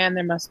jacket, and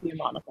there must be a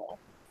monocle.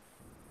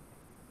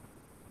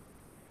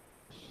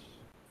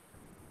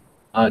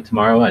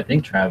 Tomorrow, I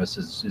think Travis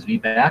is he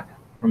back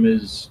from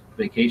his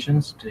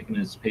vacations, taking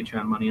his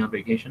Patreon money on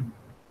vacation?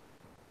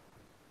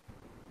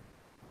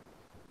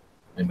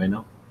 Anybody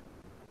know?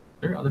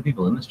 There are other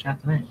people in this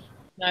chat tonight.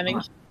 No, I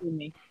think she's with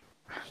me.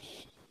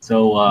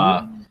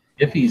 So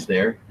if he's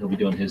there, he'll be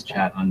doing his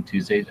chat on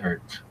Tuesdays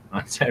or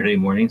on Saturday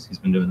mornings. He's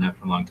been doing that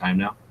for a long time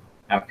now.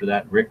 After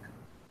that,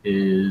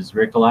 is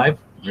Rick alive?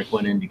 Rick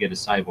went in to get his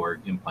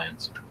cyborg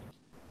implants. Have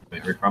you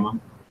heard from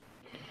him?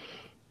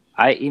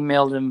 I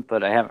emailed him,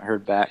 but I haven't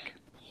heard back.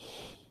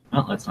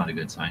 Well, that's not a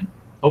good sign.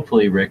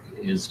 Hopefully Rick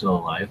is still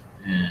alive,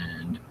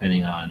 and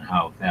depending on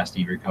how fast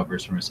he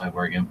recovers from his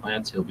cyborg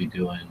implants, he'll be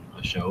doing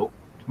a show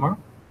tomorrow.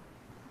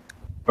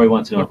 Probably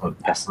wants to know if a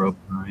bathrobe.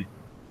 Right?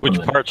 Which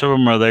parts of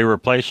them are they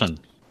replacing?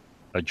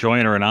 A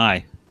joint or an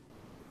eye?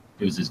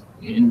 It was his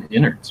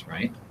innards,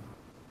 right?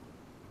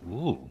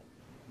 Ooh.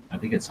 I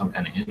think it's some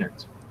kind of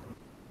innards. Is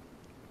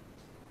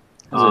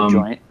it a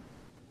joint?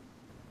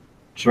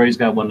 Troy's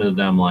got one of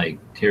them like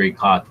terry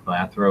cloth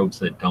bathrobes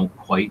that don't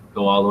quite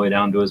go all the way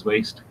down to his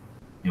waist.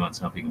 He wants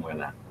to know if he can wear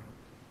that.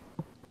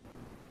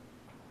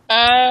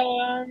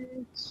 I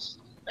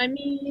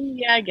mean,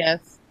 yeah, I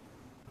guess.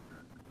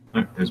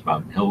 There's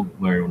Bob. He'll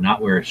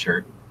not wear a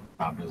shirt.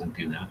 Bob doesn't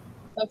do that.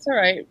 That's all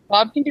right.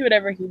 Bob can do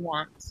whatever he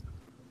wants.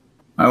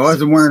 I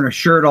wasn't wearing a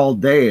shirt all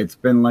day. It's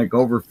been like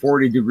over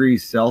 40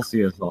 degrees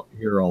Celsius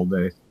here all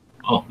day.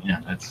 Oh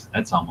yeah,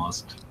 that's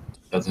almost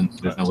there's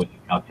no way to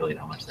calculate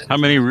how much that is. How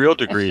many real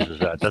degrees is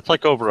that? That's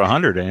like over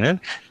 100, ain't it?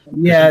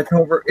 Yeah,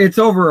 it's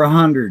over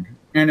 100,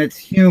 and it's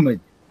humid.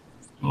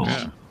 Oh,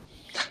 Yeah.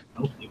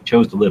 You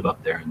chose to live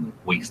up there in the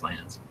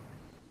wastelands.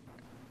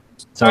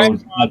 So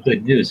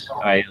good news.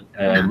 I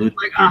alluded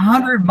Like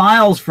 100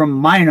 miles from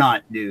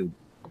Minot, dude.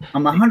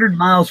 I'm 100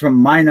 miles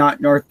from Minot,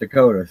 North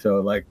Dakota.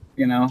 So, like,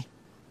 you know.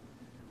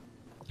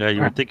 Yeah,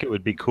 you would think it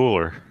would be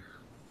cooler.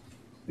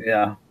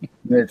 Yeah,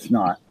 it's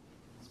not.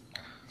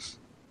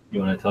 You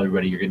want to tell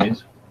everybody your good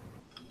news?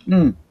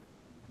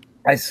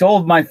 I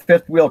sold my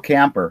fifth wheel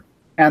camper.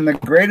 And the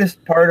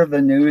greatest part of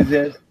the news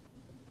is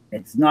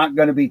it's not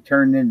going to be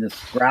turned into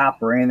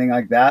scrap or anything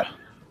like that.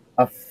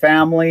 A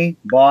family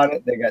bought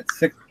it. They got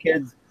 6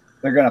 kids.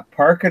 They're going to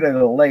park it at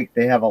a lake.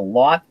 They have a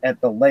lot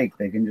at the lake.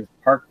 They can just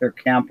park their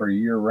camper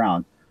year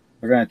round.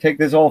 They're going to take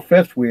this old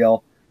fifth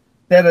wheel,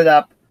 set it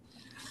up,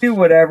 do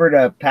whatever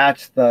to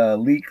patch the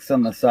leaks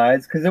on the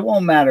sides, because it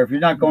won't matter. If you're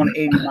not going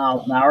 80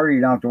 miles an hour,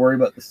 you don't have to worry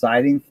about the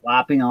siding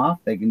flapping off.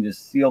 They can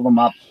just seal them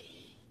up,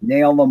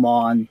 nail them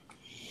on,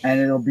 and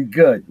it'll be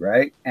good,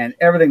 right? And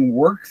everything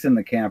works in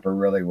the camper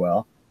really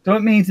well. So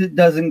it means it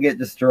doesn't get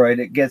destroyed.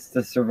 It gets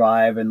to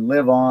survive and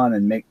live on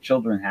and make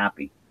children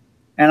happy.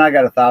 And I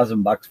got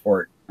 $1,000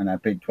 for it, and I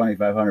paid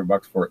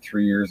 $2,500 for it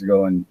 3 years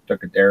ago and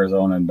took it to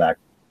Arizona and back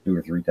 2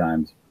 or 3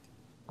 times.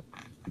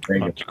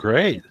 That's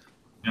great.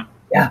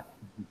 Yeah.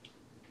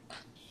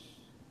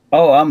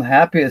 Oh, I'm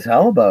happy as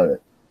hell about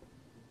it.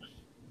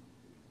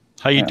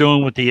 How you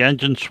doing with the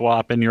engine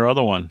swap in your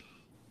other one?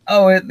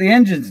 Oh, the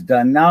engine's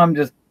done. Now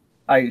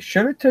I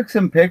should have took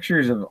some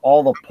pictures of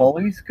all the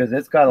pulleys because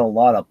it's got a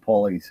lot of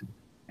pulleys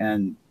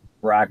and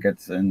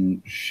brackets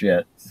and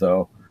shit.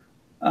 So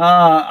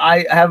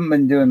I haven't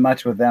been doing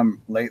much with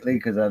them lately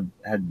because I've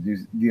had to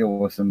deal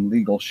with some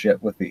legal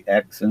shit with the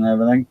X and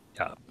everything.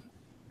 Yeah.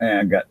 And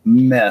I got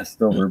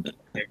messed over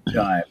big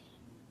time.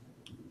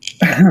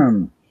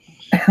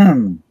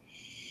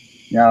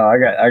 No, I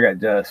got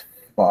just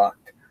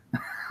fucked.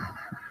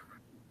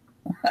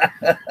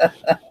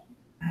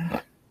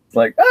 It's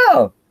like,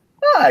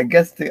 I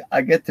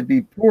get to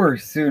be poor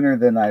sooner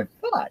than I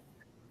thought.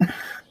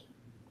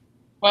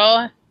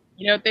 Well,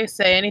 you know what they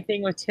say,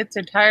 anything with tits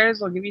or tires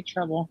will give you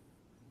trouble.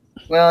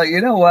 Well, you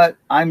know what?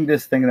 I'm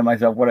just thinking to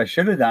myself, what I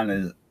should have done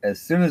is,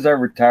 as soon as I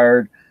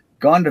retired,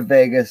 gone to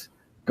Vegas,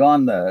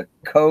 gone the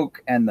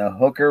coke and the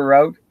hooker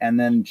route, and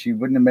then she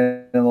wouldn't have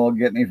been able to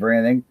get me for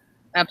anything.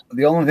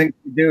 Absolutely. The only thing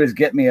to do is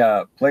get me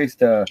a place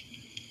to,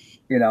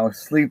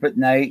 sleep at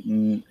night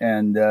and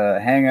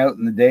hang out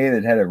in the day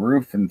that had a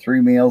roof and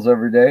 3 meals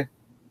every day.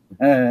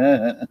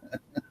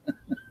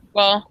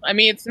 Well, I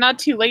mean, it's not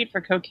too late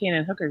for cocaine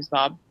and hookers,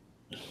 Bob.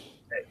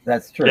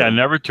 That's true. Yeah,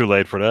 never too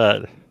late for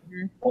that.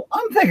 Well,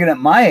 I'm thinking at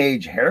my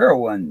age,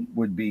 heroin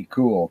would be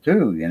cool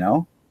too, I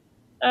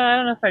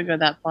don't know if I'd go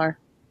that far.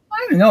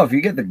 I don't know. If you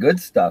get the good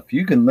stuff,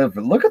 you can live.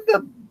 Look at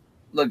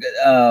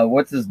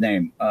what's his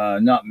name?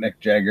 Not Mick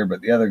Jagger,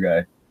 but the other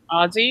guy.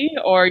 Ozzy,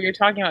 or you're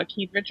talking about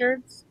Keith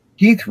Richards?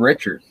 Keith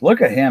Richards.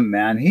 Look at him,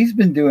 man. He's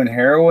been doing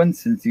heroin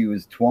since he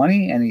was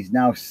 20, and he's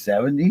now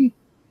 70.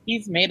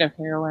 He's made of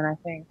heroin, I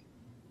think.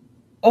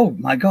 Oh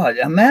my God!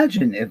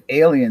 Imagine if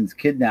aliens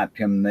kidnapped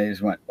him and they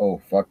just went,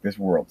 "Oh fuck, this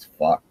world's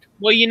fucked."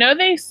 Well,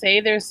 they say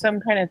there's some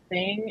kind of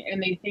thing,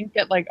 and they think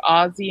that like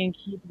Ozzy and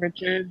Keith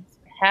Richards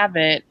have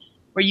it,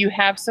 where you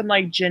have some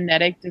like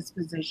genetic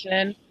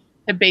disposition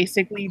to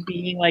basically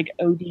being like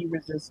OD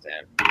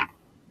resistant.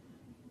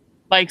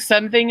 Like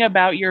something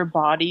about your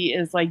body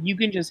is like you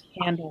can just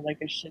handle like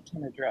a shit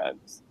ton of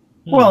drugs.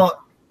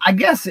 Well, I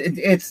guess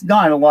it's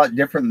not a lot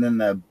different than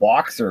the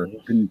boxer who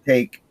can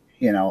take,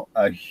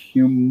 a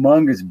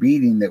humongous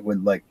beating that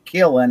would like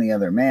kill any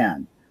other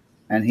man,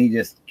 and he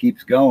just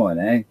keeps going,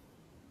 eh?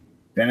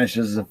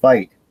 Finishes the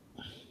fight.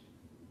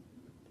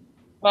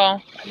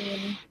 Well, I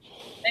mean,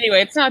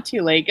 anyway, it's not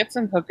too late. Get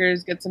some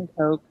hookers, get some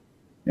coke.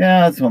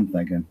 Yeah, that's what I'm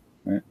thinking.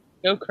 Right?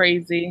 Go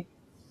crazy.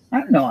 I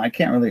don't know. I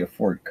can't really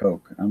afford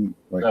coke. I'm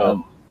like,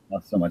 Oh. I've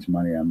lost so much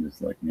money. I'm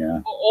just like, yeah.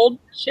 Well, old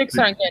chicks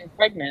aren't getting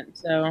pregnant,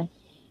 so.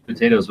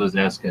 Potatoes was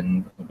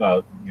asking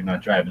about, you're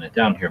not driving it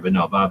down here, but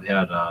no, Bob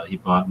had, he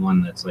bought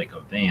one that's like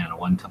a van, a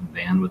 1-ton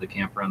van with a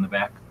camper on the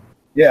back.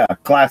 Yeah,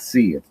 Class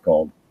C, it's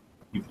called.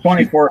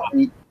 24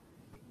 feet.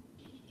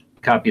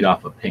 Copied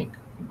off of Pink.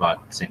 He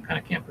bought the same kind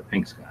of camper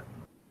Pink's got.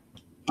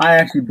 I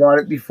actually bought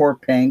it before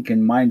Pink,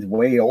 and mine's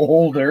way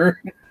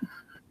older.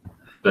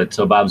 But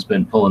so Bob's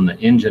been pulling the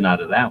engine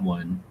out of that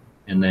one,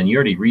 and then you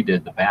already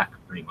redid the back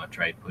pretty much,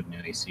 right? Put new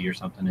AC or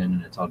something in,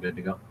 and it's all good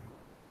to go.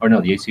 Or no,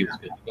 the AC was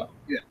good to go.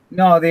 Yeah.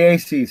 No, the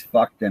AC's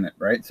fucked in it,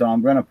 right? So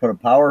I'm going to put a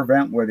power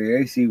vent where the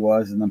AC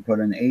was, and then put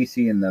an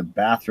AC in the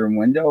bathroom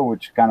window,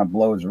 which kind of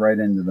blows right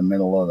into the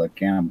middle of the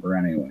camper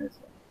anyways.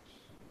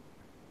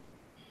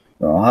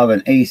 So I'll have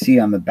an AC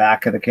on the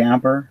back of the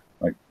camper,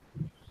 like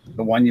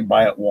the one you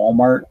buy at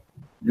Walmart,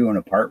 do an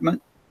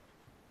apartment.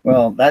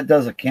 Well, that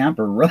does a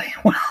camper really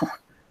well.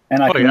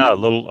 And a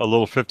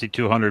little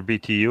 5200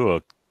 BTU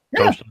will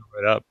toast it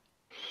right up.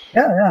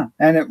 Yeah,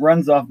 and it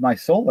runs off my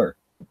solar.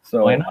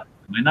 So Why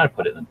not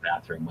put it in the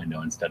bathroom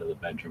window instead of the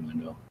bedroom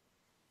window?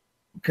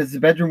 Because the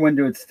bedroom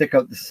window would stick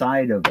out the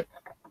side of it.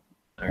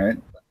 All right.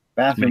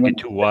 Bathroom Make it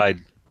too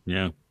wide.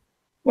 Yeah.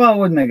 Well, it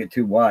wouldn't make it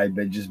too wide,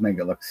 but just make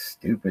it look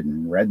stupid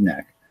and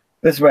redneck.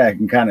 This way I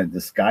can kind of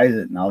disguise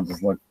it and I'll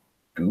just look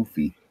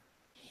goofy.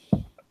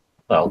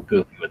 Well,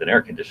 goofy with an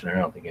air conditioner. I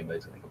don't think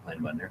anybody's going to complain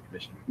about an air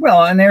conditioner.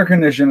 Well, an air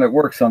conditioner that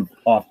works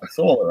off the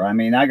solar. I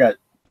mean, I got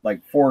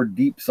like 4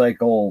 deep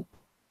cycle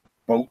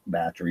boat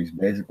batteries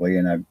basically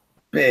and a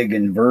big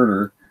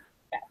inverter.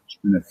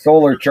 and a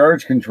solar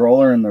charge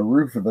controller, and the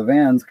roof of the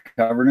van's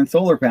covered in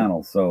solar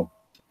panels. So,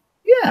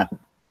 yeah,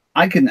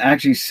 I can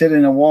actually sit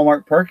in a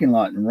Walmart parking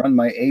lot and run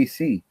my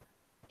AC.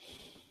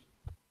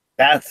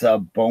 That's a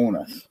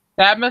bonus.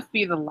 That must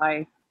be the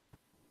life.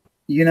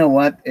 You know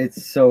what?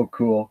 It's so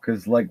cool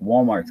because, like,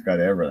 Walmart's got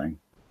everything.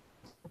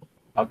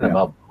 Talking Yeah.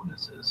 about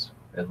bonuses,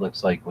 it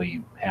looks like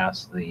we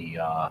passed the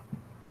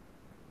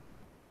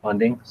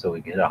funding, so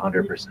we get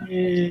 100%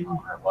 it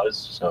was.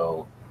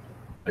 So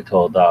I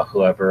told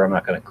whoever, I'm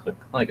not going to click,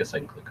 I guess I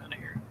can click on it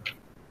here.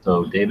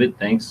 So David,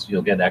 thanks.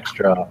 You'll get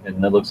extra,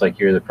 and it looks like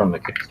you're either from the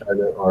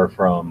Kickstarter or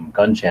from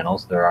Gun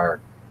Channels. There are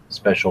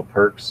special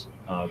perks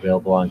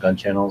available on Gun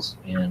Channels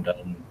and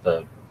on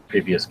the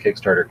previous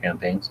Kickstarter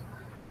campaigns.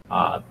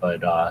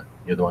 But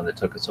you're the one that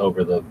took us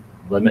over the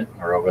limit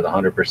or over the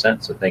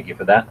 100%. So thank you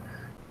for that.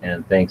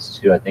 And thanks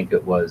to, I think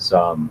it was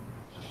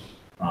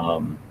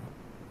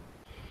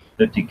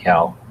 50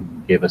 Cal who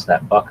gave us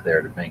that buck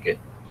there to make it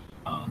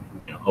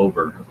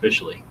over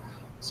officially.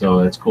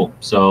 So that's cool.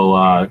 So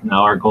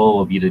now our goal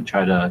will be to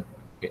try to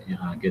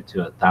get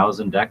to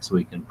 1,000 decks so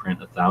we can print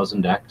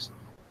 1,000 decks.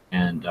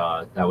 And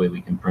that way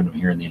we can print them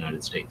here in the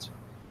United States.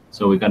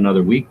 So we've got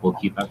another week. We'll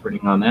keep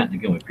efforting on that. And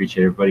again, we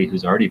appreciate everybody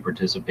who's already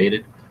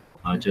participated.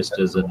 Just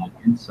as an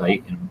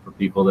insight, for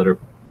people that are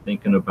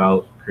thinking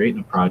about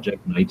creating a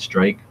project, Night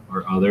Strike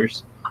or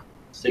others,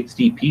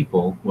 60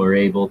 people were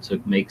able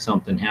to make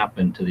something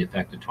happen to the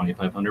effect of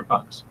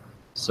 $2,500.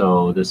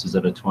 So this is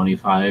at a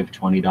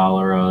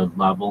 $20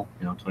 level,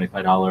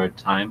 $25 a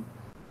time.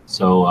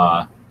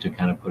 So to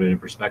kind of put it in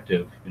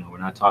perspective, we're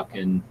not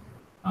talking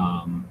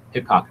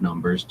Hickok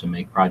numbers to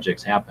make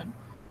projects happen.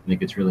 I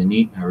think it's really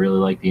neat. I really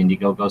like the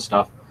Indiegogo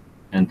stuff.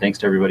 And thanks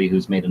to everybody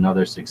who's made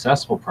another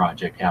successful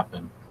project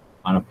happen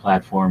on a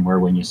platform where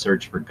when you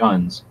search for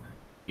guns,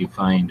 you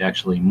find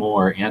actually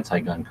more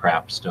anti-gun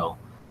crap still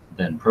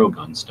than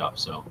pro-gun stuff.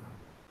 So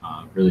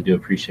really do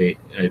appreciate.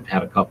 I've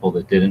had a couple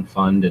that didn't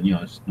fund, and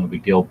it's no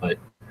big deal, but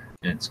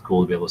it's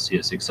cool to be able to see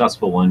a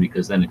successful one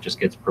because then it just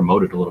gets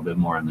promoted a little bit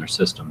more in their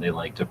system. They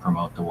like to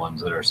promote the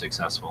ones that are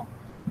successful.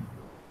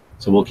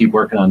 So we'll keep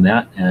working on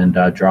that and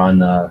drawing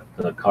the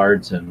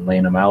cards and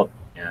laying them out,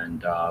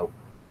 and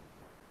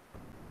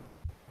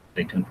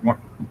stay tuned for more.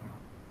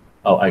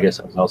 Oh, I guess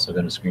I was also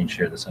going to screen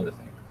share this other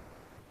thing.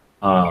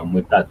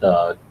 We've got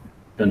the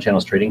Gun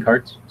Channels trading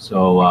cards.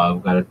 So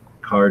we've got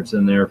cards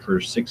in there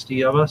for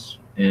 60 of us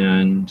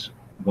and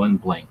one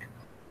blank.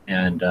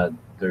 And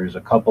there's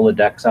a couple of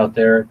decks out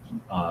there.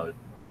 I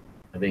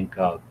think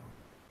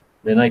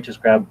Midnight just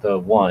grabbed the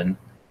one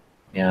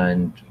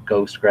and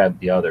Ghost grabbed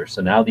the other.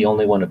 So now the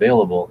only one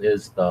available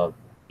is the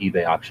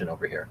eBay auction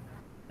over here.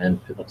 And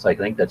it looks like,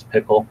 I think that's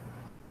Pickle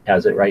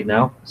has it right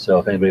now. So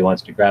if anybody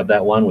wants to grab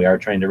that one, we are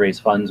trying to raise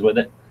funds with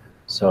it.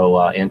 So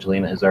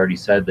Angelina has already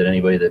said that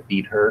anybody that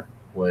beat her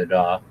would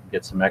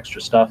get some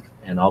extra stuff,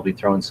 and I'll be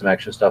throwing some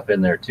extra stuff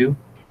in there too,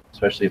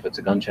 especially if it's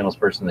a Gun Channels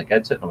person that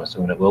gets it. I'm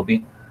assuming it will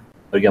be.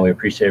 But again, we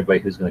appreciate everybody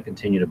who's going to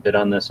continue to bid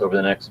on this over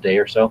the next day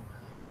or so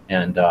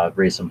and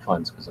raise some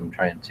funds, because I'm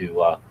trying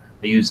to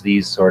use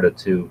these sort of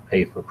to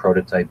pay for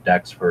prototype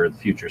decks for the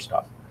future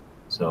stuff.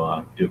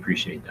 So do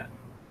appreciate that.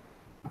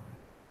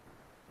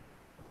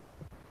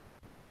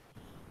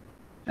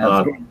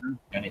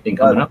 Anything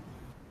coming up?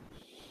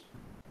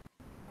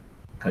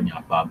 Cutting you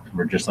off, Bob.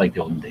 We're just like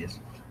the olden days.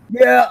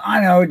 Yeah,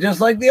 I know.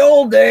 Just like the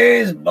old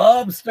days,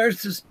 Bob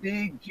starts to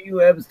speak. G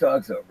Webbs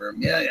talks over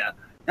him. Yeah.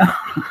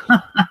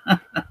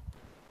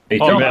 Hey,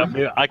 Oh, John.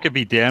 man, I could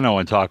be Dano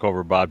and talk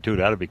over Bob too.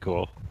 That'd be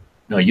cool.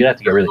 No, you'd have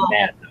to get really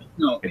mad.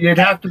 No, you'd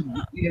have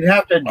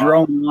to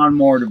drone on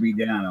more to be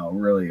Dano,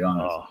 really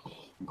honest.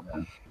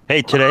 Oh.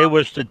 Hey, today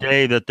was the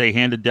day that they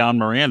handed down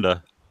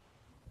Miranda.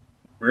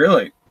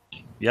 Really?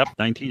 Yep,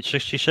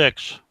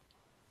 1966.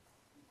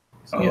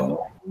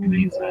 Oh.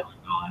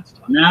 All that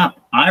stuff. Now,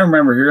 I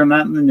remember hearing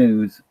that in the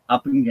news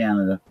up in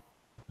Canada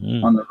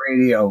Mm. on the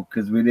radio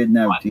because we didn't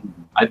have TV.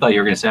 I thought you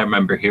were going to say I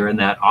remember hearing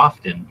that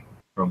often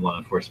from law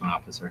enforcement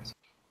officers.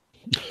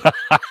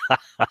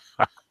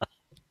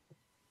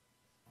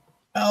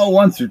 Oh,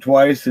 once or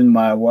twice in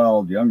my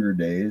wild younger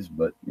days,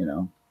 but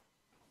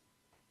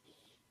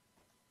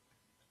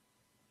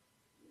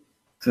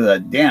So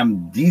that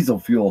damn diesel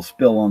fuel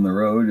spill on the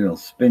road, it'll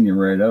spin you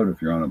right out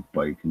if you're on a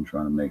bike and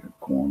trying to make a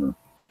corner.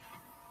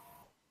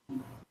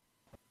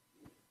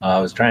 I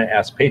was trying to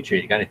ask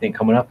Patriot, you got anything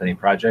coming up? Any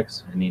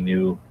projects? Any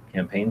new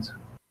campaigns?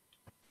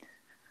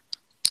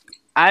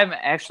 I'm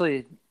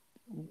actually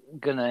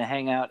gonna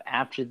hang out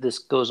after this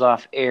goes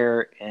off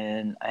air,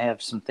 and I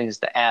have some things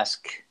to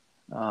ask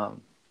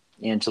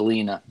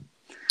Angelina.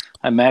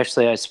 I'm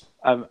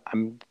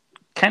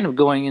kind of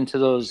going into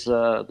those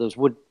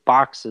wood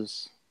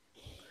boxes.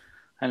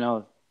 I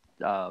know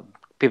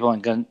people on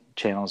Gun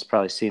Channels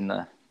probably seen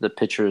the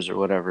pictures or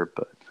whatever,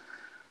 but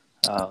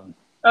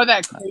Oh,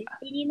 that crate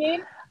thing you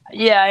made?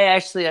 yeah, I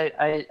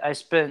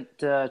spent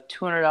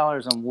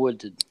 $200 on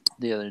wood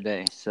the other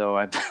day, so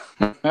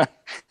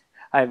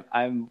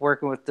I'm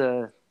working with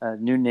the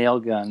new nail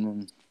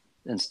gun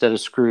instead of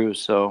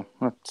screws, so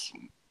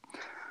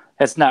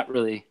that's not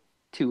really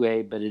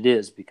 2A, but it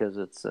is because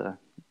it's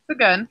It's a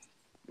gun.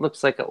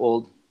 looks like an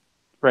old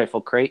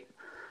rifle crate.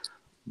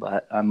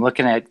 But I'm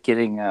looking at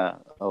getting a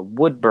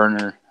wood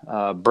burner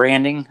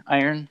branding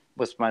iron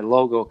with my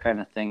logo kind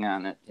of thing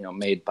on it,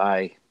 made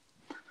by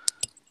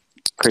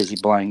Crazy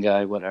Blind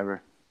Guy,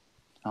 whatever.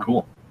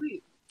 Cool.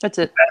 That's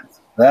it.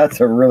 That's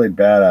a really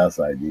badass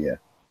idea.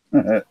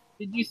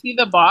 Did you see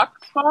the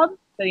box, Bob,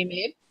 that he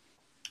made?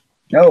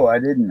 No, I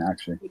didn't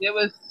actually. It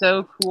was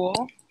so cool.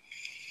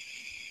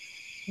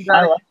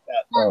 I like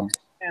that though.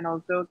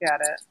 Channel, go look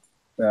at it.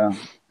 Yeah,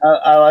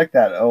 I like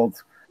that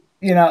old.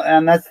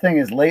 And that's the thing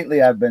is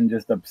lately I've been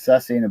just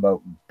obsessing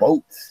about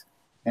boats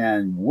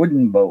and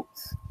wooden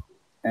boats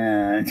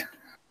and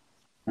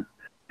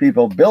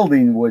people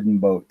building wooden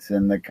boats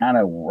and the kind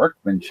of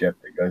workmanship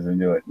that goes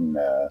into it. And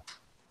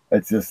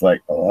it's just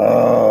like,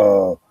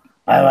 oh,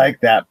 I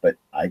like that, but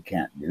I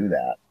can't do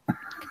that.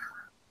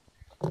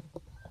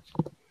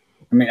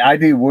 I mean, I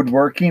do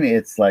woodworking.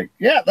 It's like,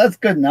 yeah, that's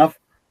good enough.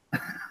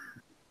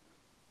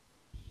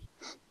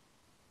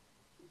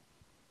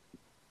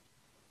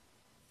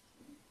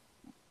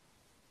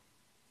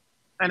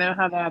 I know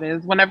how that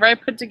is. Whenever I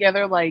put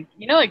together, like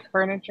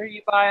furniture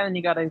you buy and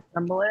you got to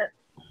assemble it.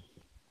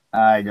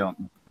 I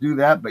don't do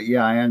that, but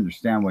yeah, I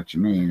understand what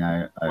you mean.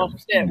 Well,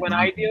 shit, when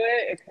I do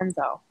it, it comes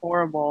out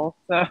horrible.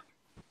 So.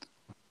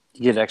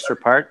 You get extra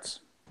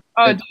parts?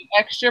 Oh, dude,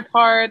 extra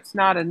parts,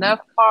 not enough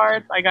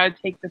parts. I got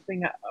to take the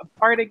thing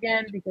apart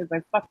again because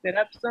I fucked it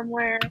up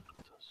somewhere.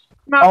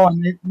 Oh,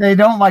 and they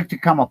don't like to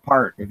come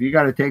apart. If you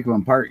got to take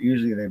them apart,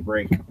 usually they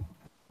break.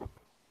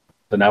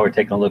 So now we're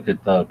taking a look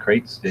at the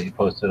crates that you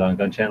posted on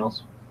Gun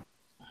Channels.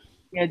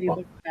 Yeah, do you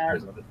look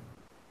at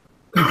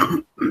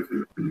that?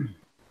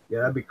 Yeah,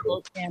 that'd be cool.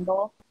 Rope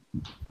handle.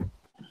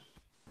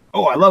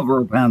 Oh, I love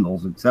rope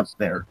handles, except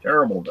they're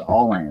terrible to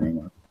haul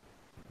anything with.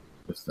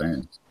 Just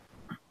saying.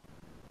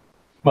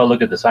 Well,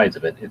 look at the size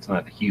of it. It's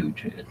not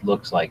huge. It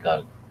looks like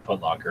a Foot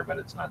Locker, but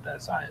it's not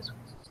that size.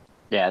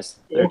 Yes,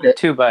 they're Okay.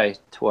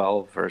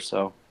 2x12 or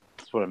so.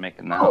 That's what I'm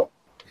making now.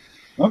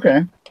 Oh.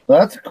 Okay, well,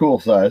 that's a cool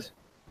size.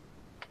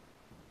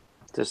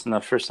 Just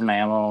enough for some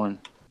ammo and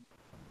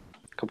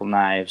a couple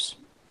knives.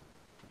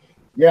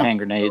 Yeah. Hand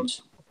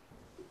grenades.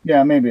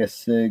 Yeah, maybe a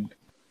SIG.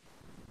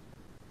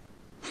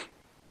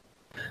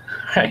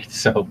 Right.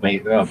 So,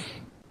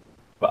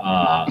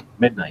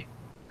 midnight.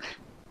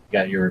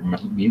 Got your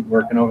mute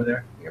working over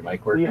there? Your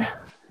mic working? Yeah.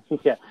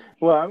 Yeah.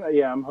 Well,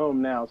 I'm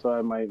home now, so I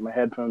have my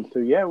headphones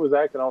too. Yeah, it was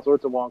acting all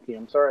sorts of wonky.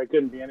 I'm sorry I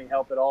couldn't be any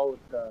help at all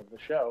with the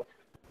show.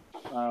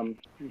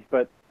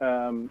 But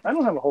I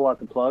don't have a whole lot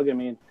to plug. I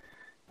mean,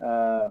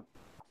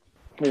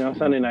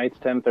 Sunday nights,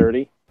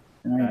 10:30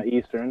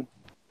 Eastern.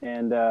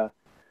 And,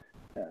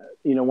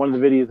 one of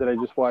the videos that I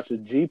just watched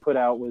that G put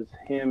out was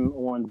him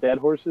on Dead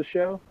Horse's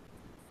show.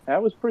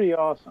 That was pretty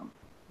awesome.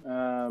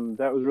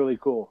 That was really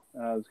cool. It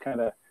was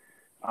kind of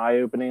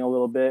eye-opening a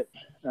little bit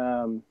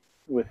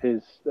with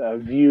his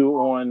view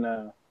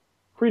on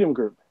Freedom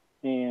Group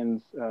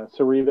and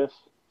Cerebus.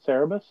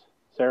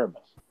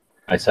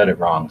 I said it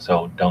wrong,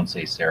 so don't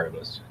say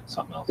Cerebus. It's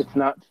something else. It's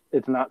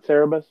not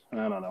Cerebus. I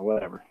don't know,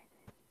 whatever.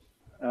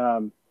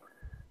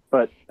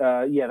 But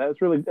that's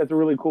a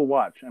really cool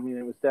watch. I mean,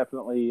 it was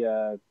definitely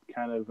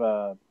kind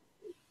of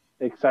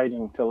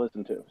exciting to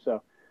listen to.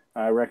 So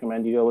I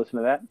recommend you go listen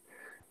to that.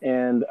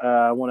 And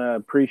I want to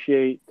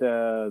appreciate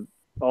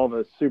all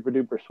the super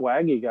duper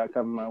swag you got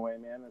coming my way,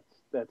 man.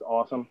 That's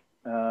awesome.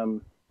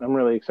 I'm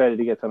really excited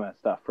to get some of that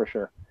stuff for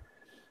sure.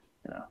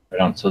 Right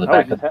on. So the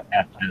back of the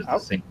app is the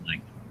same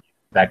thing.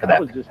 Back of that. I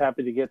was just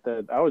happy to get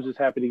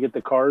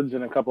the cards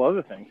and a couple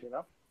other things.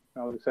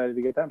 I was excited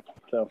to get them.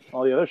 So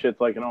all the other shit's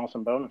like an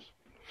awesome bonus.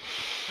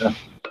 Yeah.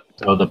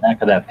 So the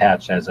back of that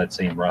patch has that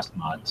same Rust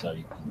mod, so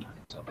you can.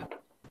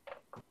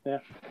 Yeah.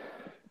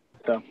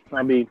 So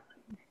I'll be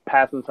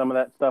passing some of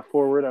that stuff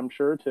forward, I'm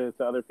sure, to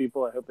other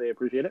people. I hope they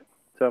appreciate it.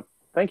 So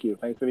thank you.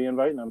 Thanks for the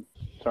invite, and I'm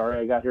sorry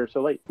I got here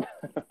so late.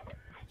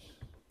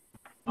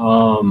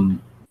 How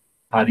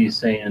do you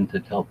say to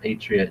tell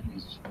Patriot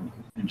he's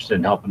interested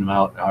in helping him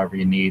out however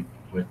you need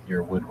with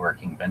your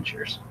woodworking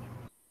ventures?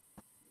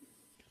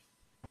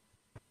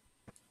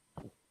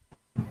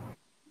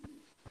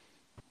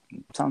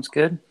 Sounds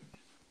good.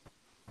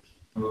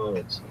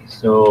 Let's see.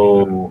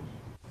 So,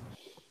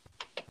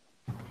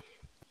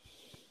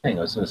 I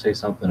was going to say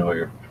something while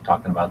you're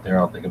talking about there.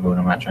 I'll think of it when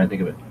I'm not trying to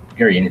think of it.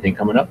 Gary, anything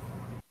coming up?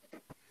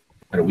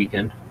 At a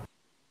weekend?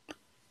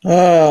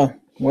 Well,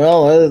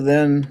 other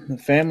than the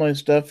family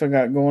stuff I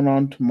got going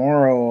on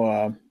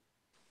tomorrow,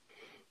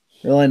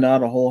 really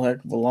not a whole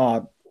heck of a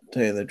lot, to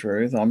tell you the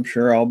truth. I'm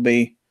sure I'll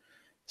be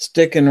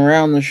sticking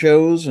around the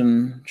shows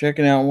and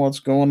checking out what's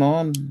going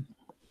on,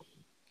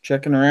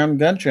 checking around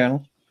Gun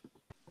Channel.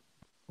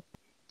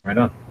 Right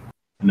on.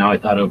 Now I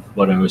thought of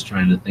what I was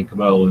trying to think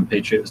about when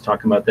Patriot was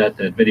talking about that.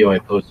 That video I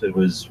posted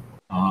was,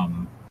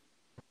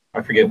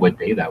 I forget what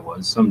day that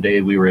was. Some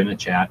day we were in a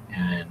chat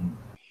and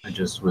I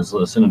just was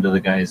listening to the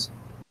guys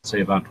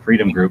say about the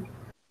Freedom Group.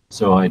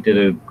 So I did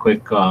a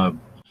quick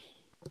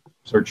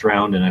search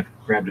around and I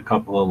grabbed a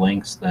couple of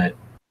links that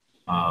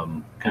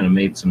kind of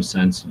made some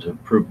sense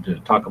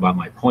to talk about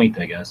my point,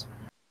 I guess.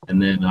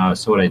 And then,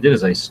 so what I did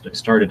is I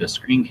started a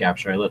screen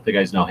capture. I let the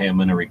guys know, hey, I'm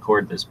going to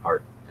record this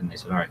part. And they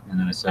said, all right. And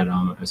then I said,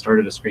 I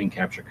started a screen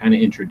capture, kind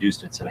of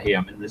introduced it, said, hey,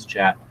 I'm in this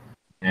chat,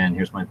 and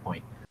here's my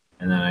point.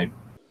 And then I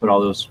put all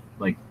those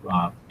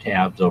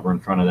tabs over in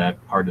front of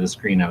that part of the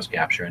screen I was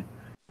capturing.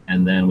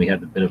 And then we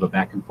had a bit of a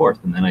back and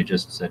forth. And then I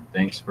just said,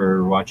 thanks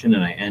for watching.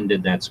 And I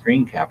ended that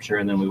screen capture.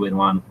 And then we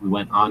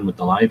went on with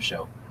the live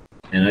show.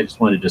 And I just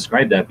wanted to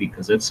describe that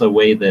because it's a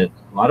way that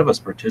a lot of us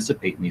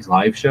participate in these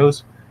live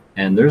shows.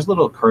 And there's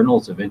little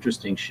kernels of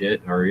interesting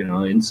shit or,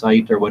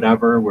 insight or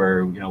whatever,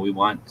 where, we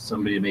want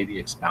somebody to maybe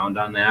expound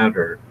on that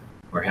or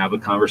have a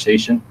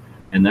conversation.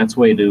 And that's a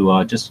way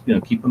to just,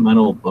 keep a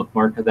mental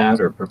bookmark of that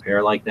or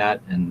prepare like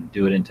that and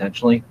do it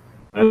intentionally.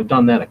 I've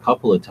done that a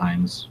couple of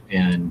times,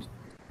 and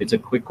it's a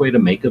quick way to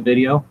make a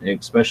video,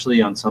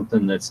 especially on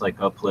something that's like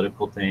a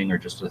political thing or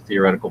just a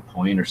theoretical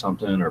point or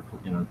something, or,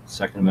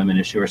 Second Amendment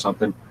issue or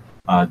something.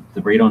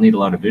 Where you don't need a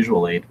lot of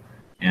visual aid.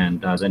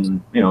 And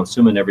then,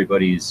 assuming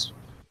everybody's,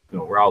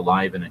 we're all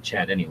live in a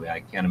chat anyway. I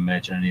can't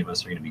imagine any of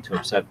us are going to be too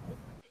upset.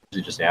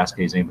 To just ask,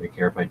 does anybody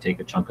care if I take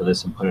a chunk of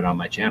this and put it on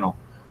my channel?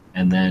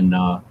 And then,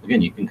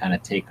 again, you can kind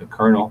of take a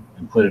kernel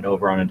and put it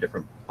over on a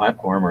different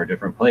platform or a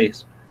different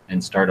place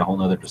and start a whole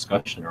nother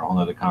discussion or a whole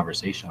nother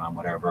conversation on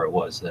whatever it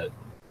was that,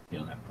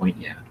 that point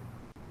you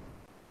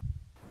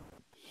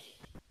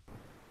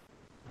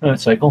had.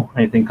 Cycle,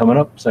 anything coming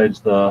up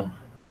besides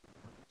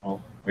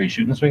are you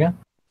shooting this weekend?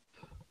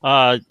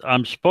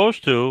 I'm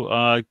supposed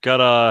to.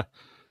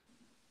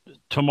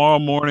 Tomorrow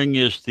morning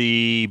is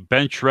the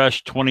bench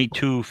rest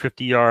 22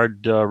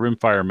 50-yard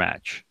rimfire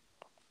match.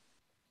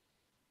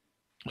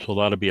 So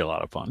that'll be a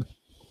lot of fun.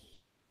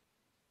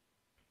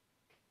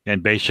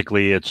 And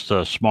basically, it's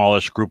the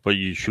smallest group, but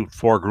you shoot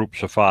 4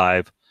 groups of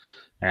 5,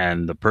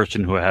 and the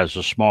person who has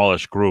the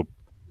smallest group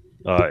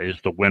is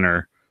the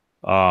winner.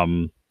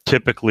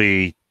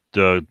 Typically,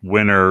 the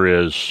winner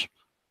is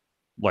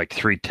like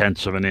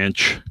 3/10 of an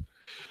inch,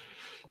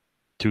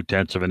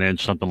 2/10 of an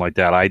inch, something like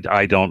that.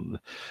 I don't,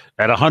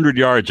 at 100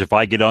 yards, if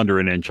I get under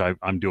an inch,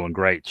 I'm doing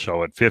great.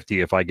 So at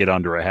 50, if I get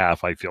under a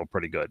half, I feel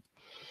pretty good.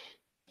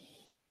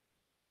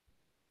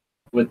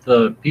 With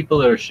the people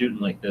that are shooting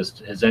like this,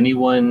 has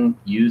anyone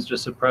used a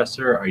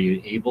suppressor? Are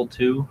you able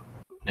to?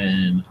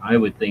 And I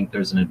would think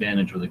there's an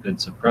advantage with a good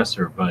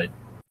suppressor, but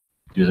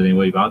does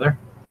anybody bother?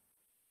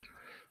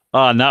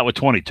 Not with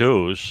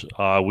 22s.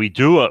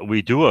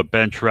 We do a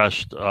bench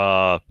rest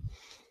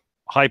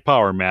high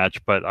power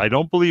match, but I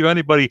don't believe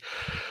anybody.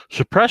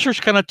 Suppressor's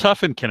kind of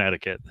tough in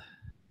Connecticut.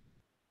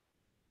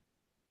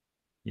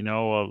 A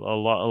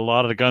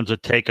lot of the guns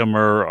that take them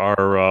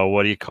are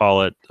what do you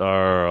call it?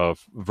 Are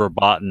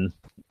verboten.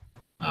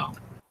 Oh.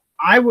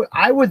 I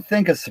would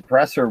think a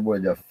suppressor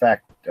would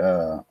affect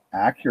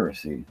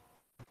accuracy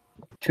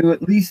to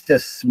at least a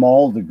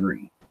small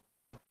degree,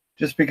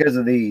 just because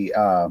of the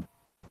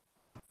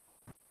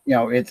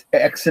it's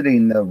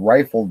exiting the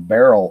rifled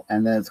barrel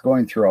and then it's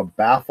going through a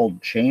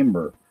baffled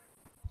chamber.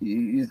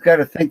 You've got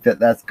to think that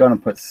that's going to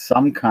put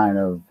some kind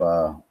of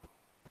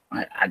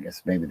I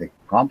guess maybe they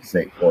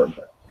compensate for it.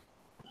 But.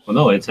 Well,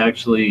 no, it's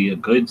actually a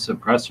good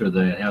suppressor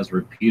that has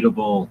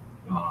repeatable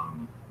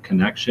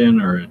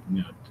connection or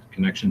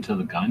connection to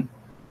the gun.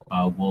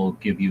 Will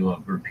give you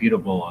a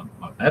repeatable,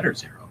 a better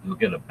zero. You'll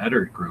get a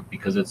better group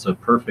because it's a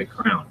perfect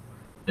crown.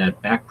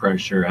 That back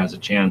pressure has a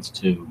chance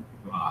to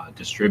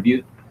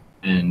distribute,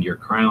 and your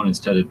crown,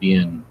 instead of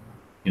being,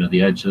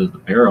 the edge of the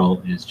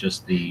barrel, is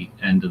just the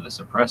end of the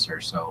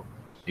suppressor. So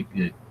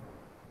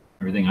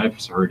everything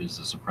I've heard is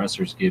the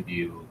suppressors give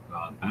you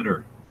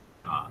better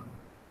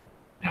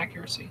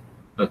accuracy.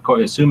 Of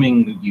course,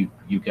 assuming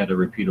you get a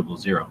repeatable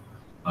zero.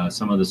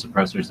 Some of the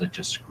suppressors that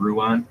just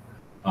screw on,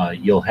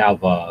 you'll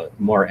have a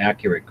more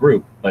accurate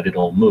group, but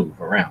it'll move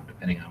around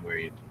depending on where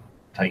you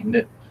tightened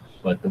it.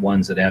 But the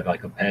ones that have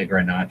like a peg or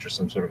a notch or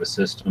some sort of a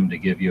system to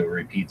give you a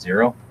repeat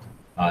zero,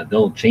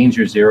 they'll change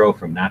your zero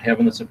from not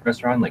having the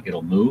suppressor on, like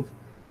it'll move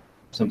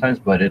sometimes,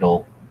 but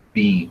it'll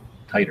be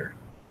tighter.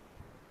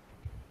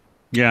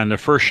 Yeah, and the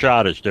first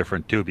shot is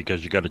different too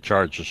because you got to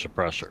charge the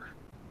suppressor.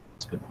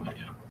 That's a good point,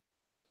 yeah.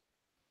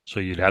 So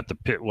you'd have to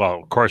pick.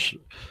 Well, of course,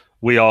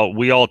 we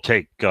all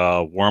take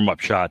warm-up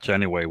shots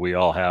anyway. We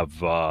all have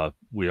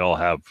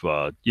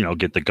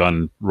get the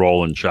gun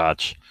rolling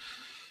shots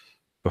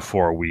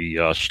before we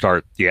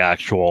start the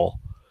actual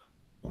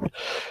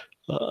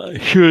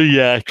shooting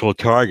the actual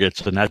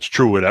targets, and that's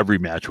true with every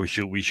match. We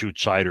shoot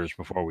siders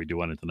before we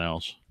do anything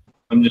else.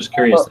 I'm just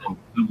curious,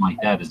 something like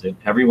that, is it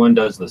everyone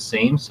does the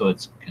same so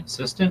it's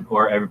consistent,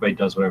 or everybody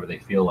does whatever they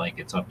feel like?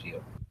 It's up to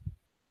you.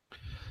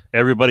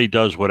 Everybody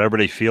does whatever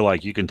they feel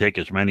like. You can take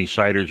as many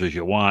siders as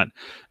you want,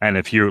 and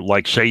if you're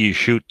like, say you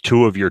shoot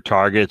 2 of your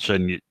targets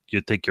and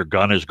you think your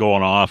gun is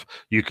going off,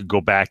 you could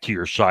go back to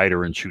your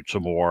sider and shoot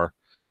some more.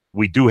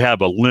 We do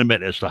have a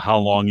limit as to how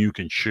long you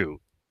can shoot.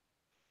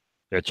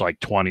 It's like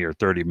 20 or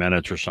 30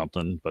 minutes or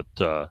something,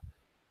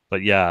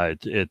 but yeah,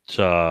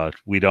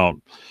 we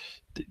don't.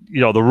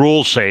 the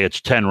rules say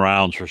it's 10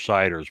 rounds for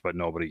ciders, but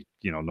nobody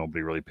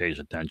really pays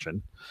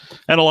attention.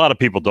 And a lot of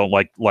people don't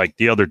like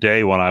the other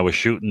day when I was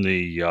shooting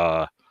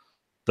the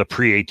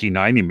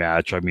pre-1890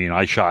 match. I mean,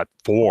 I shot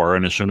 4,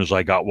 and as soon as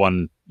I got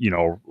one,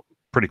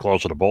 pretty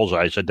close to the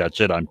bullseye, I said, that's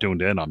it. I'm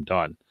tuned in. I'm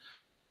done.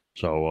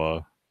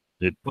 So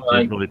I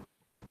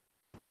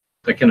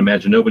can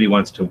imagine nobody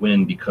wants to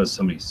win because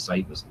somebody's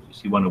sight was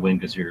loose. You want to win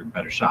because you're a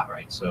better shot,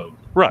 right? So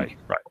right.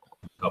 A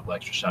couple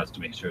extra shots to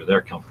make sure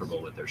they're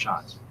comfortable with their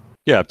shots.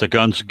 Yeah, if the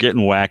gun's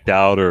getting whacked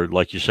out, or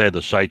like you say,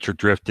 the sights are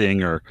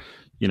drifting, or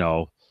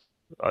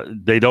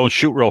they don't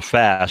shoot real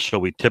fast, so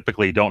we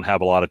typically don't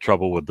have a lot of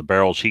trouble with the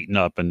barrels heating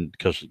up, and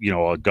because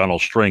a gun will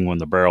string when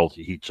the barrel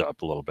heats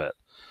up a little bit.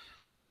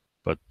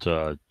 But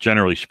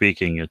generally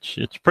speaking,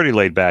 it's pretty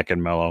laid back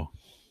and mellow.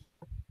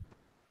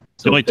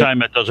 The only time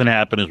that doesn't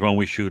happen is when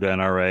we shoot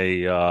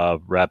NRA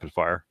rapid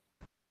fire.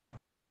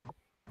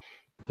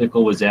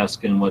 Pickle was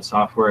asking what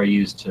software I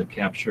use to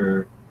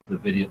capture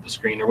the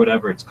screen or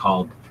whatever. It's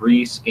called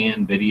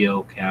FreeScan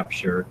Video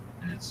Capture,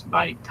 and it's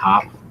by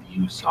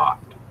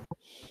TopViewSoft.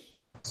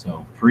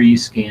 So Free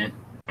Screen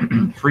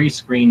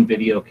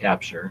Video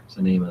Capture is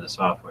the name of the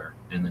software,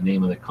 and the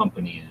name of the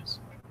company is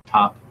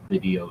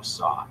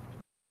TopViewSoft.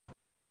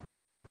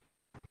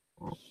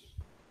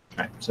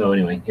 Right. So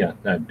anyway, yeah,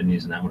 I've been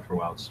using that one for a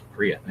while. It's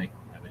free, I think.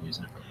 I've been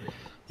using it for free.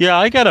 Yeah,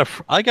 I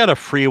got a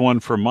free one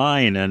for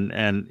mine,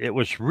 and it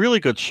was really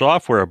good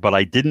software, but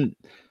I didn't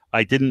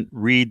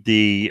read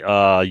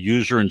the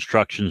user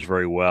instructions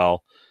very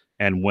well.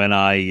 And when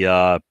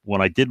I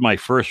did my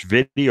first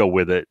video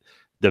with it,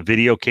 the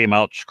video came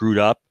out screwed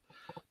up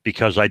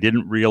because I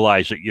didn't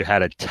realize that you had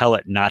to tell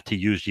it not to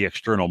use the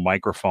external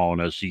microphone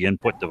as the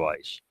input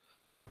device.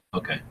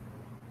 Okay.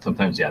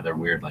 Sometimes, yeah, they're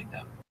weird like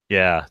that.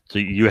 Yeah, so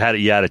you had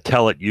to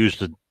tell it use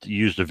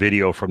the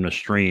video from the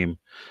stream,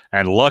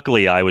 and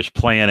luckily I was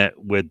playing it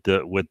with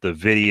the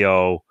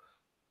video.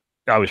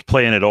 I was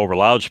playing it over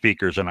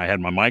loudspeakers, and I had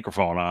my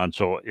microphone on,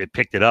 so it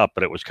picked it up,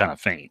 but it was kind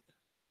of faint.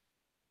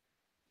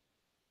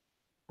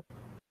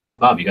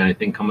 Bob, you got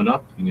anything coming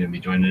up? You going to be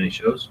joining any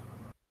shows?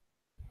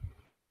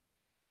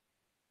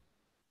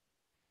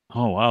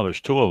 Oh wow,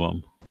 there's 2 of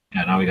them.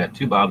 Yeah, now we got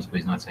 2 Bobs, but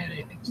he's not saying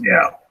anything.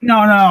 Yeah, no,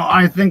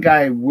 I think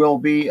I will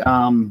be.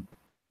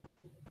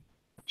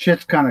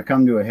 Shit's kind of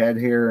come to a head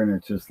here, and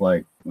it's just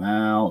like,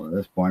 well, at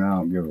this point, I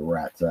don't give a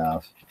rat's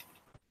ass.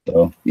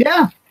 So,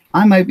 yeah,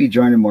 I might be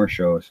joining more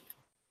shows.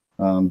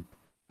 I'm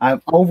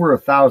over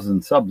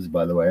 1,000 subs,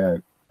 by the way. I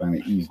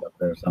finally eased up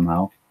there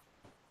somehow.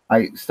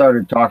 I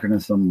started talking to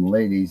some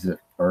ladies that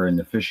are in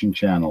the fishing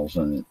channels,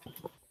 and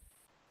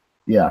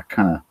yeah,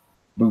 kind of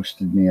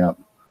boosted me up.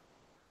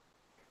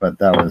 But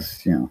that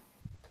was, Oh,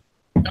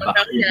 hell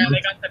yeah,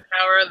 they got the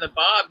power of the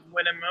Bob,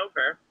 win him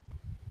over.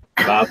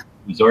 Bob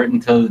resorting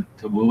to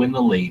wooing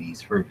the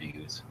ladies for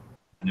views.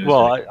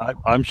 Well,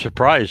 I'm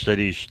surprised that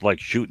he's like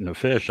shooting a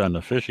fish on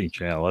the fishing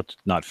channel. That's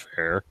not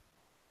fair.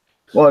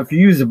 Well, if you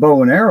use a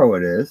bow and arrow,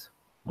 it is.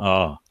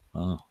 Oh.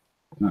 No.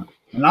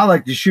 And I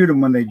like to shoot them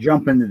when they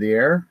jump into the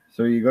air.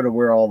 So you go to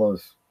where all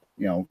those,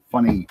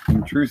 funny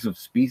intrusive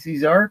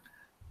species are,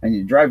 and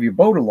you drive your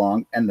boat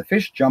along, and the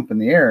fish jump in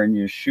the air, and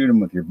you shoot them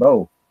with your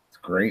bow. It's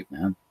great,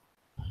 man.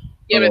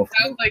 Yeah, but it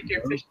sounds like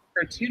you're fishing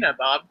for tuna,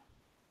 Bob.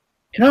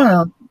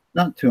 No,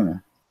 not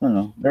tuna.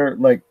 No. They're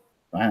like,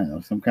 I don't know,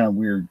 some kind of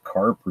weird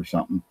carp or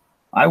something.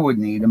 I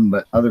wouldn't eat them,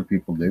 but other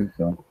people do.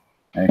 So,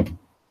 hey.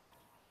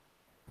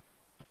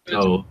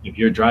 So if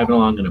you're driving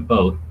along in a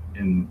boat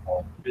and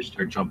fish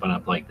start jumping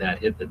up like that,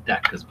 hit the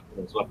deck, because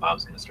that's what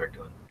Bob's going to start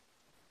doing.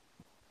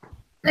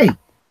 Hey,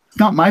 it's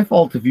not my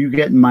fault if you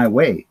get in my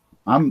way.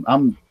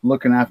 I'm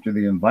looking after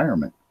the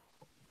environment.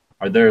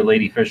 Are there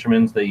lady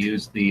fishermen that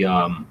use the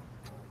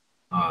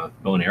bow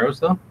and arrows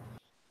though?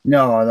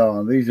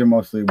 No, these are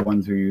mostly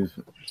ones who use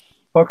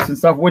hooks and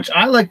stuff, which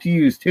I like to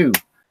use too.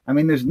 I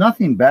mean, there's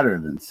nothing better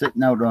than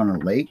sitting out on a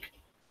lake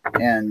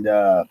and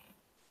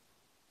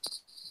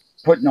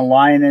putting a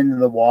line into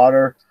the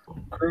water,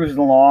 cruising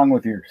along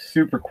with your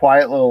super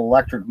quiet little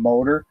electric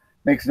motor.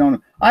 Makes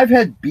no. I've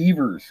had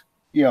beavers,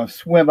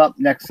 swim up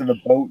next to the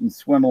boat and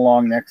swim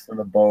along next to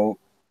the boat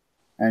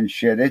and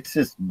shit. It's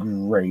just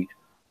great.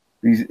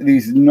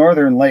 These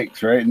northern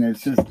lakes, right? And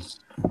it's just,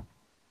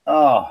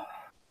 the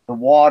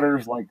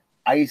water's like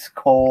ice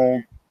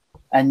cold,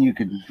 and you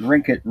could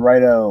drink it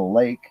right out of the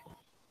lake.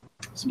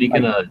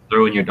 Speaking of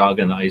throwing your dog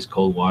in the ice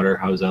cold water,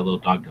 how's that little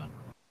dog doing?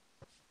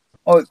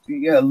 Oh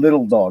yeah,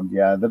 little dog.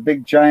 Yeah, the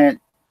big giant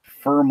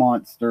fur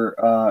monster.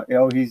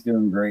 He's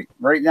doing great.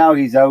 Right now,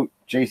 he's out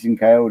chasing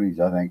coyotes.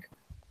 I think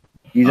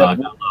he's got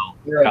a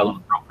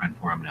little girlfriend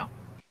for him now.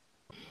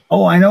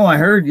 Oh, I know. I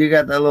heard you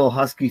got that little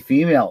husky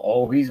female.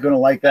 Oh, he's gonna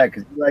like that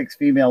because he likes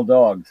female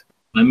dogs.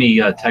 Let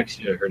me text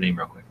you her name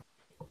real quick.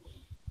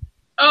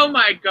 Oh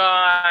my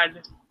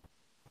God.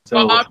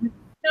 So, Bob, you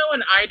know,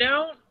 and I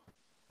don't.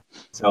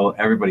 So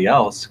everybody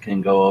else can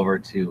go over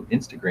to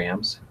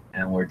Instagrams,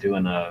 and we're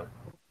doing a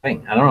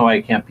thing. I don't know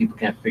why people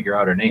can't figure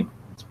out her name.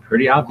 It's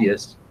pretty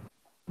obvious.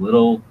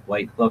 Little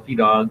white fluffy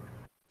dog,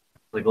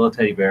 like a little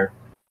teddy bear.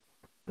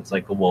 It's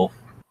like a wolf.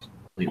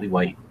 completely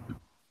white.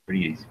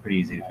 Pretty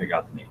easy to figure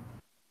out the name.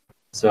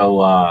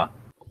 So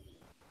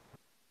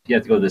you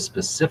have to go to this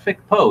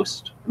specific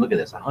post. Look at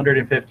this,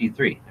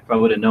 153. If I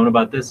would have known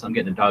about this, I'm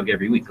getting a dog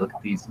every week. Look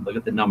at these. Look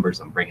at the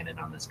numbers I'm bringing in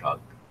on this dog.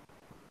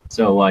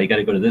 So you got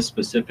to go to this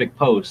specific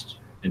post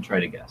and try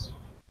to guess.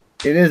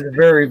 It is a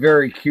very,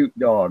 very cute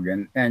dog,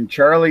 and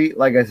Charlie,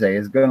 like I say,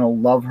 is gonna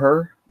love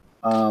her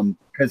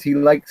because he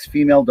likes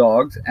female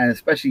dogs, and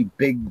especially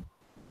big,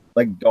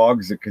 like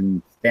dogs that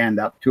can stand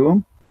up to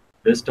him.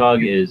 This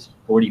dog is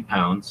 40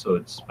 pounds, so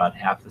it's about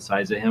half the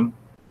size of him.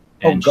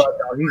 And oh God,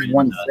 no, he's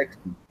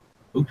 160.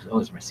 Oops,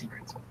 those are my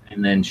secrets.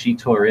 And then she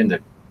tore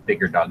into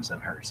bigger dogs than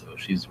her, so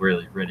she's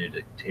really ready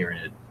to tear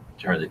into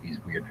Charlie if he's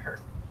weird to her.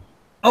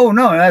 Oh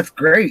no, that's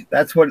great.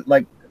 That's what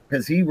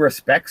because he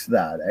respects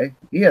that, eh?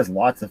 He has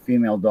lots of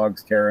female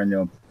dogs tear into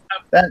him.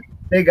 That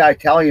big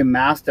Italian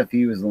Mastiff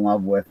he was in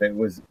love with. It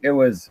was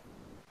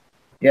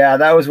yeah,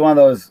 that was one of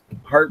those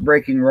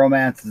heartbreaking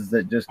romances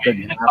that just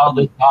couldn't happen. Call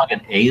this dog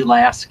an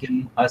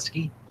Alaskan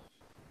Husky?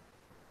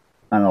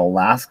 An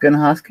Alaskan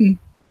Husky?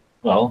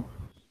 Well,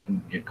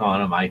 you're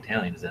calling them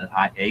Italian. Is it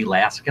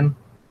Alaskan?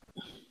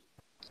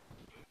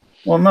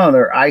 Well, no,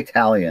 they're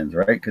Italians,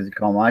 right? Because you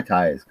call them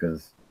Itais,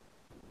 because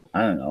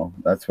I don't know.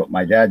 That's what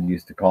my dad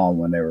used to call them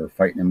when they were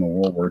fighting in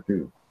World War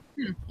II.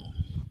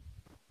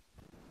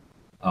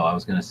 Oh, I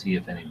was going to see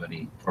if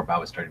anybody, before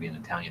Bob started being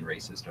an Italian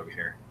racist over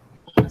here.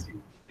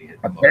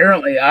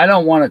 Apparently, I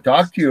don't want to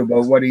talk to you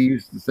about what he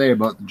used to say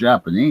about the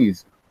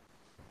Japanese.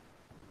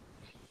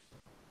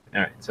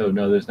 All right, so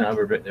no,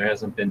 there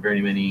hasn't been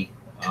very many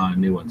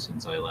new ones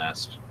since I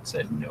last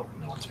said no.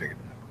 No one's figured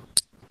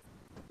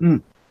it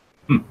out.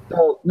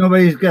 So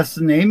nobody's guessed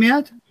the name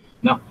yet?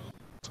 No,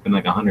 it's been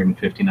like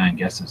 159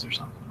 guesses or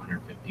something.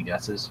 150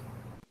 guesses.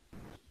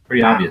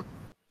 Pretty obvious.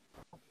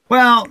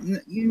 Well,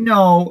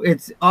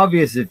 it's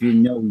obvious if you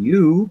know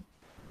you,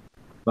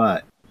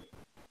 but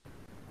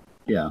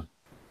yeah.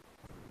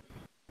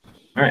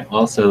 All right.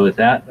 Well, so with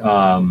that,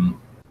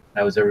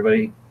 that was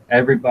everybody.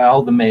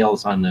 All the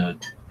males on the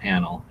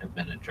panel have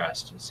been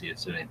addressed to see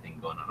if there's anything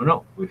going on. Oh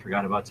no, we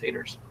forgot about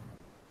taters.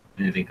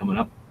 Anything coming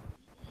up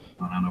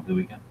going on over the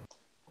weekend?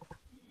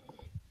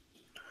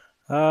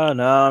 No,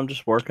 I'm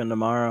just working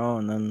tomorrow,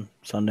 and then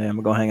Sunday I'm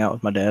gonna go hang out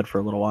with my dad for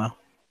a little while.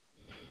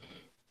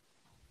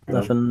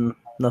 Nothing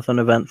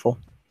eventful.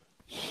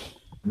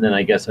 And then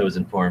I guess I was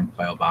informed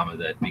by Obama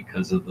that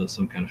because of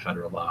some kind of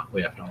federal law,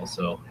 we have to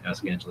also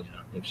ask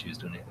Angelina if she was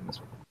doing anything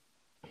this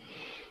week.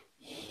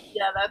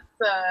 Yeah,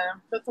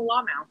 that's a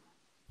law now.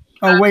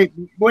 Oh, wait.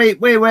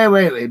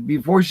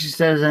 Before she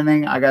says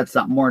anything, I got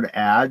something more to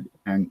add,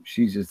 and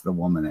she's just the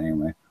woman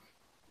anyway.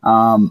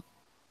 I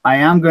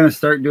am going to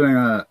start doing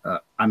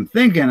I'm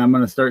thinking I'm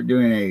going to start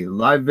doing a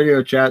live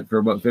video chat for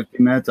about 50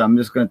 minutes. I'm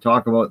just going to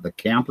talk about the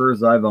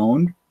campers I've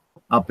owned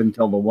up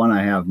until the one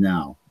I have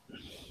now.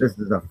 This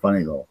is a funny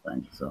little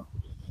thing, so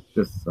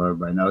just so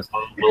everybody knows.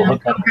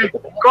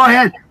 Go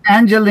ahead,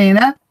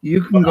 Angelina.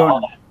 You can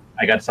go.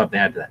 I got something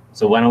to add to that.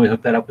 So why don't we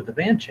hook that up with the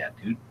van chat,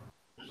 dude?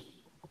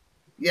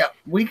 Yeah,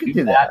 we can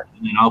do that.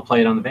 And then I'll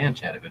play it on the van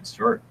chat if it's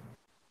short.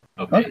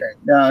 Okay.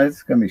 No,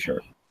 it's going to be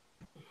short.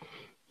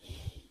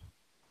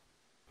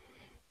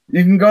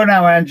 You can go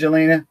now,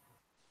 Angelina.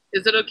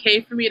 Is it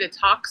okay for me to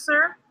talk,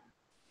 sir?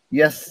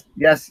 Yes,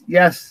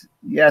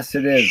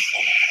 it is.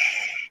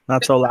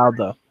 Not so loud,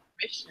 though.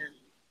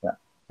 Yeah.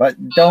 But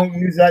don't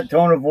use that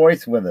tone of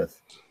voice with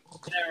us. No,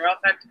 or else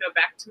I have to go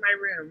back to my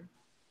room.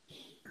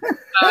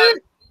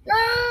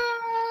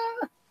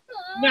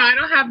 No, I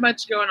don't have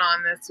much going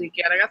on this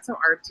weekend. I got some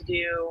art to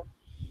do.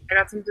 I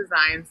got some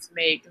designs to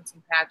make and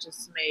some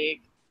patches to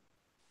make.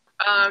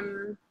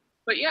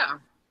 But yeah,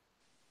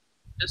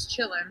 just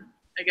chilling.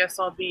 I guess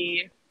I'll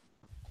be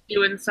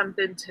doing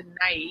something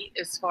tonight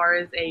as far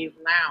as a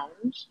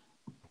lounge.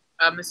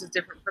 This is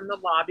different from the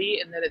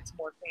lobby in that it's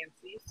more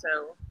fancy.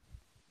 So,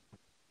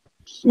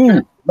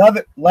 ooh,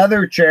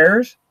 leather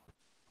chairs.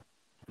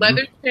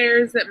 Leather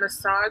chairs that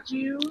massage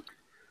you,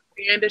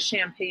 and a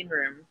champagne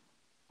room.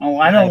 Oh,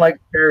 I don't like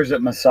chairs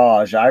that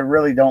massage. I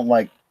really don't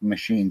like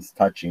machines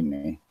touching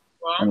me.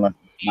 Well, unless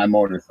my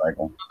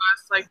motorcycle.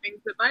 Unless like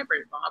things that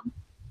vibrate, Bob.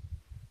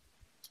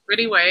 But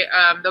anyway,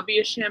 there'll be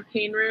a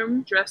champagne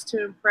room, dressed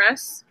to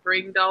impress.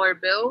 Bring dollar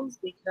bills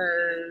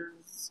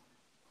because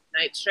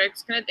Night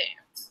Strike's gonna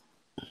dance.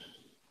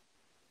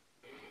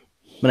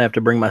 I'm gonna have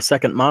to bring my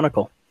second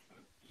monocle.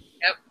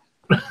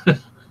 Yep.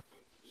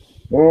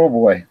 Oh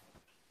boy.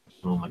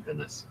 Oh my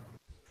goodness.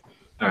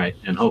 All right,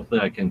 and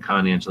hopefully I can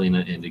con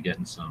Angelina into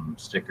getting some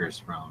stickers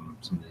from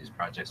some of these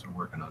projects we're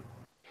working on.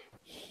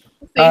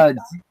 Do I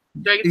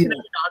get to know your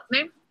dog's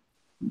name?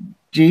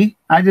 G,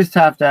 I just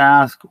have to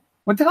ask,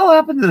 what the hell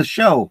happened to the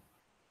show?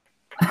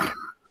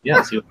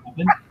 Yeah, see what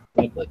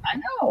happened?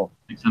 I know.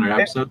 600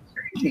 episodes.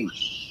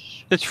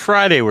 It's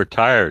Friday. We're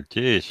tired.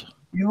 Jeez.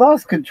 You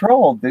lost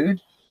control, dude.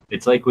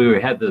 It's like we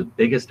had the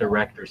biggest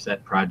erector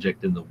set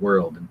project in the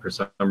world, and for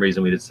some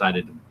reason we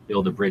decided to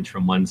build a bridge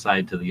from one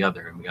side to the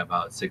other, and we got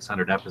about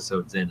 600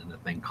 episodes in, and the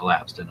thing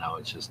collapsed, and now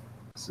it's just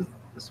this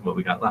is what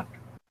we got left.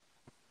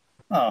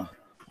 Oh.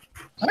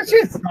 Actually,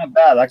 it's not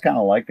bad. I kind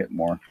of like it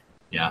more.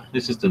 Yeah,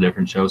 it's just a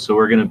different show. So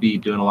we're going to be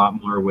doing a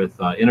lot more with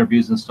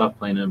interviews and stuff,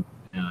 playing them,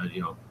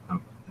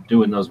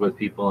 doing those with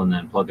people and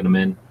then plugging them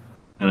in.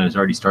 And it's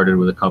already started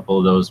with a couple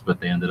of those, but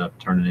they ended up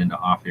turning into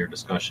off-air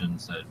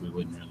discussions that we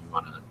wouldn't really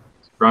want to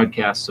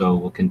broadcast. So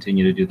we'll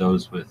continue to do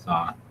those with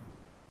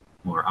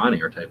more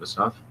on-air type of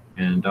stuff.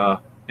 And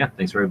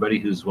thanks for everybody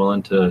who's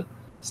willing to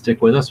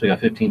stick with us. We got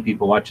 15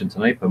 people watching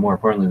tonight, but more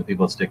importantly, the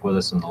people that stick with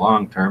us in the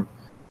long term,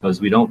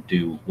 because we don't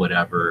do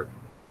whatever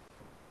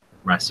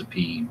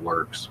recipe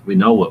works. We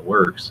know what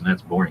works, and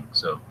that's boring.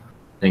 So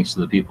thanks to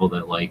the people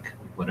that like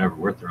whatever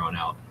we're throwing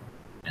out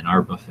in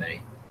our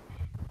buffet.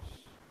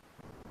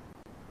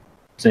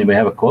 Does anybody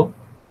have a quote?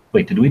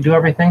 Wait, did we do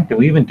everything? Did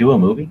we even do a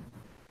movie?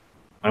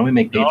 Why don't we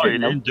make No, Patriot? you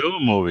didn't do a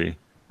movie.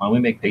 Why don't we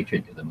make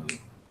Patriot do the movie?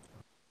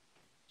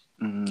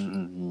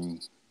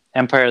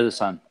 Empire of the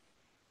Sun.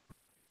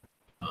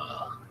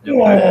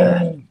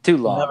 Too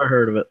long. Never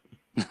heard of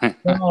it.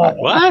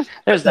 What?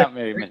 There's not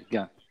very many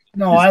guns.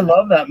 No, I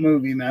love that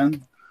movie,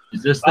 man.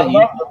 Is this I the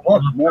love the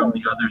book from more.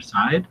 the other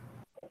side?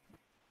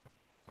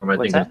 Or am I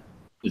What's thinking,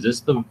 is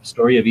this the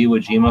story of Iwo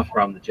Jima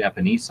from the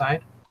Japanese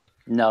side?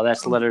 No,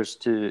 that's Letters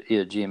to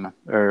Iwo Jima.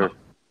 Or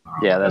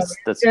yeah, that's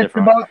It's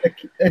different.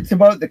 it's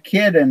about the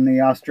kid in the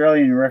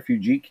Australian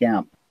refugee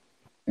camp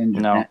in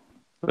Japan. No,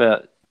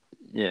 but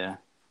yeah,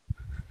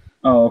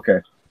 Oh, okay.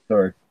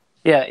 Sorry.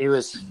 yeah, he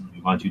was.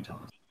 Why don't you tell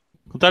us?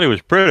 I thought he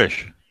was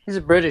British. He's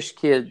a British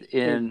kid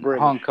in He's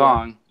British, Hong yeah.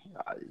 Kong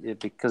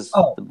because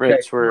Oh, the Brits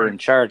okay, were right. in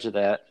charge of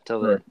that until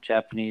the Right.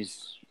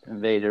 Japanese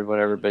invaded,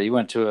 whatever. But he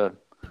went to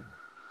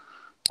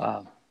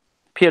a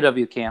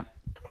POW camp,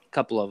 a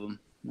couple of them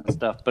and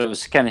stuff. But it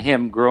was kind of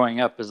him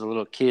growing up as a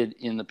little kid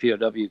in the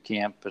POW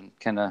camp, and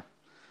kind of,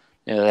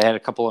 they had a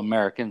couple of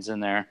Americans in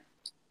there.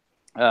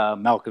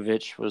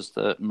 Malkovich was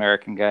the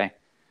American guy.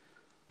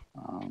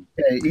 Yeah,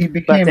 he But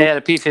became they had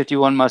a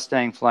P-51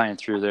 Mustang flying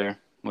through there,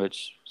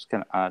 which was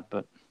kind of odd,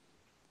 but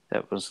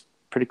that was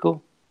pretty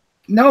cool.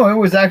 No, it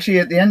was actually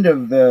at the end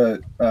of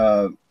the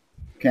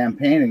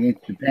campaign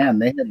against Japan.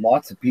 They had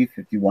lots of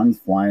P-51s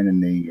flying in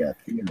the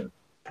theater.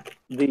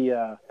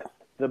 The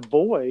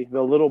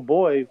little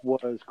boy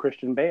was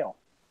Christian Bale,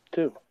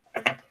 too.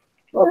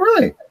 Oh,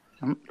 really?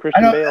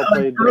 Christian know, Bale like,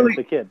 played early-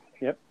 the kid.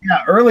 Yep.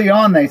 Yeah, early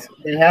on they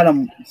had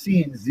him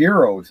seeing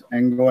zeros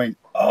and going,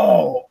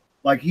 oh,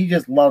 like he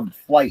just loved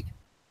flight.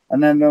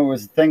 And then there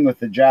was a thing with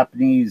the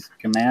Japanese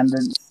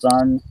commandant's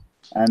son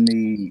and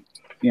the,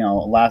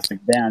 elastic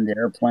band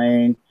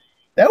airplane.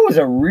 That was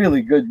a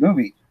really good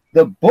movie.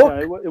 The book,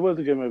 Yeah, it was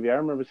a good movie. I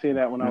remember seeing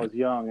that when I was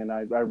young, and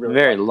I really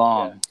Very liked it.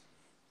 long, Yeah.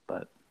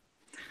 but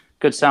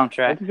good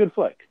soundtrack. It's a good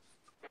flick.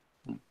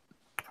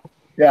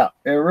 yeah,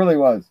 it really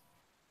was.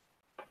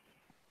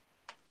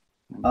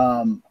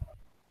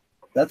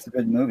 That's a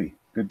good movie.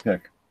 Good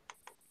pick.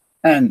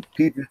 And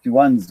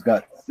P-51's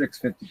got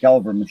 650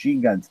 caliber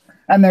machine guns.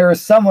 And there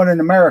is someone in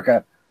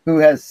America who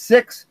has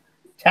 6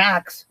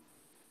 tax,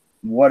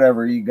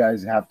 whatever you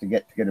guys have to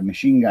get a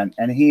machine gun,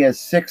 and he has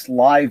 6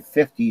 live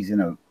 50s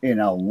in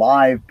a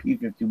live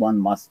P-51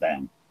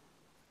 Mustang.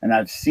 And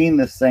I've seen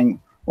this thing,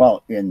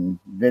 well, in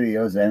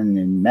videos and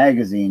in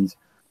magazines,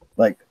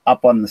 like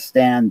up on the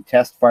stand,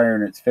 test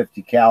firing its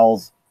 50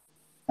 cals.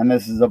 And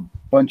this is a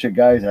bunch of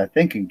guys, I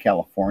think, in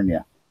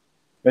California.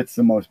 It's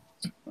the most,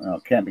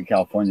 can't be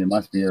California, it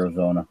must be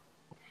Arizona.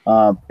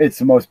 It's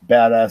the most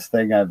badass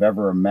thing I've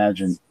ever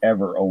imagined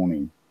ever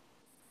owning.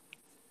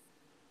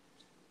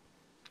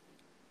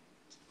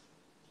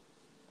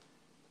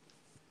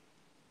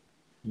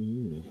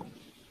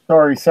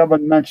 Sorry,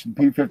 someone mentioned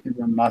P-51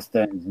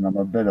 Mustangs, and I'm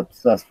a bit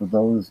obsessed with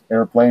those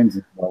airplanes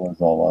as well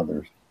as all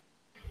others.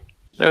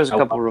 There was a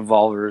couple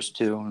revolvers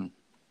too, and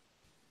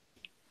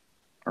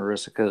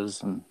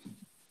Arisicas, and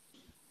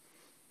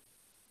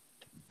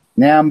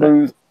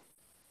Nambus.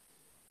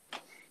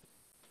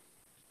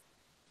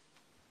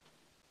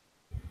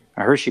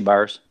 Hershey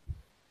bars.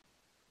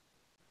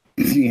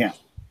 Yeah.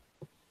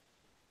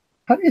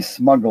 How do you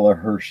smuggle a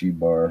Hershey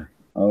bar?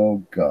 Oh,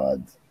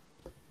 God.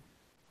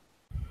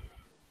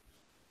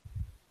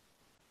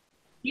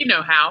 You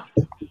know how.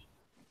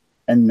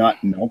 And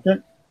not melt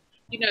it?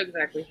 You know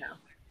exactly how.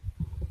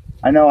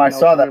 I know. I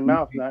saw in that your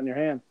mouth, movie. not in your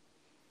hand.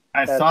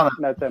 I saw that.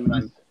 That's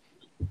M&M's.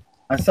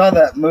 I saw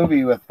that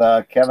movie with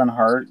Kevin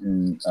Hart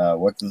and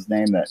what's his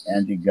name? That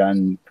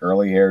anti-gun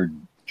curly-haired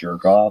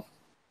jerk off.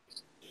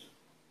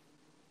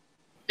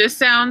 This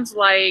sounds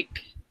like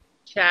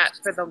chat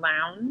for the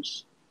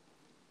lounge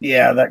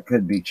Yeah, that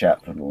could be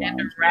chat for the and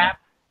a lounge. wrap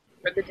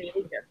for the Daily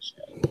Gun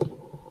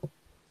Show.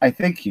 I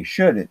think you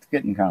should. It's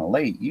getting kind of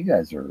late. You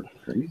guys are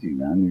crazy,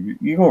 man.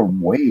 You go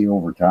way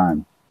over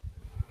time.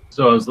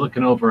 So I was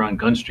looking over on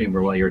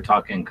Gunstreamer while you were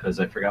talking because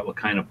I forgot what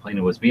kind of plane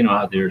it was. But you know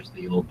how there's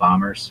the old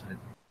bombers? I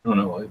don't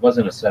know. It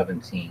wasn't a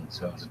 17,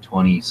 so it was a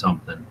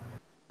 20-something.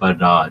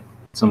 But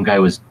some guy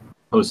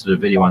posted a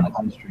video on the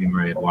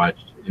Gunstreamer I had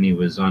watched, and he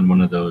was on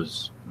one of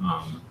those,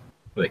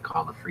 what they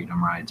call the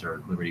Freedom Rides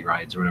or Liberty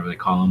Rides or whatever they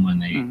call them when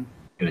they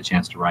get a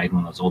chance to ride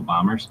one of those old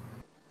bombers.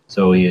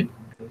 So he had,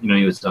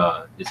 he was,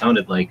 it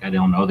sounded like, I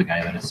don't know the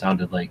guy, but it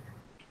sounded like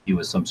he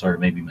was some sort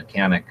of maybe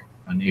mechanic,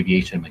 an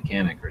aviation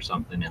mechanic or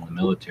something in the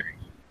military.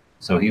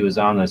 So he was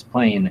on this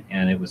plane,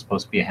 and it was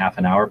supposed to be a half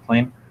an hour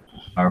plane,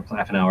 or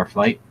half an hour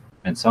flight,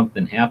 and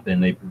something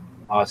happened. They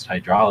lost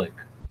hydraulic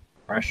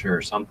pressure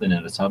or something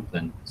into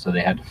something, so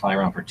they had to fly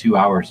around for 2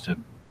 hours to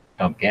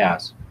dump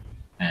gas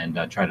and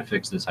try to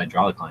fix this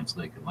hydraulic line so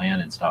they could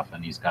land and stuff.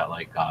 And he's got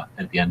like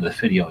at the end of the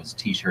video, his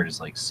T-shirt is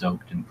like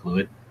soaked in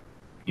fluid.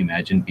 Can you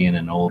imagine being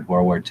an old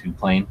World War II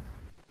plane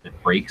that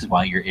breaks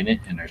while you're in it,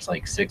 and there's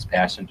like 6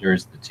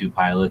 passengers, the 2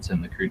 pilots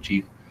and the crew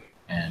chief.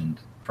 And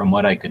from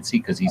what I could see,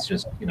 because he's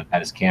just had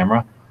his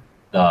camera,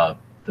 the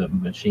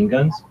machine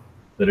guns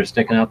that are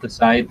sticking out the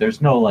side,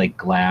 there's no like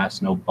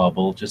glass, no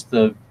bubble, just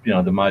the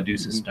the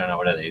Medusa, I don't know,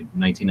 what are they,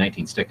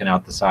 1919 sticking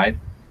out the side,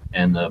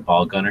 and the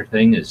ball gunner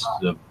thing is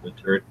the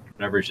turret,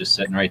 whatever, is just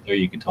sitting right there.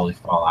 You could totally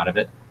fall out of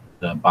it.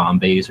 The bomb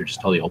bays are just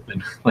totally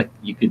open. Like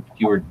you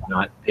were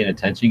not paying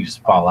attention, you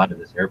just fall out of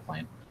this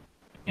airplane.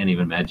 Can't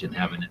even imagine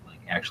having it like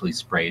actually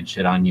spraying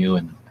shit on you,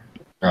 and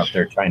they're up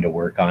there trying to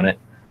work on it.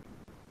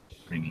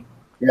 Pretty neat.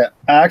 Yeah,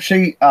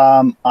 actually,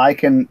 I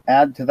can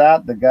add to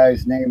that. The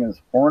guy's name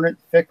is Hornet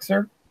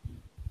Fixer,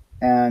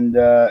 and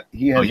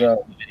he has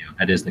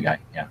That is the guy.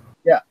 Yeah.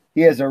 Yeah,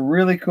 he has a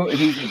really cool.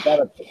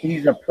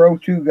 He's a Pro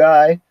 2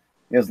 guy.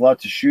 He has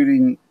lots of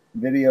shooting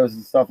videos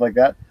and stuff like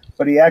that.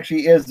 But he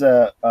actually is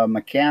a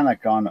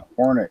mechanic on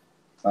Hornet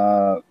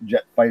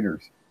jet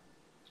fighters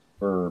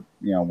for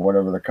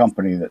whatever the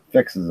company that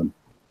fixes them.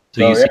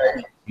 So you see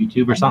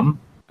YouTube or something?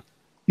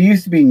 He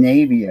used to be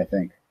Navy, I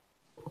think.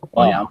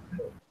 Oh yeah.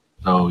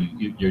 So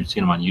you're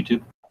seeing him on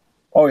YouTube?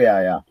 Oh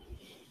yeah.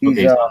 He's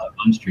a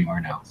fun streamer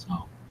now.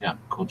 So yeah,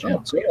 cool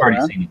channel. So you've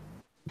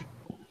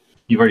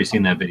already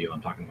seen that video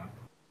I'm talking about.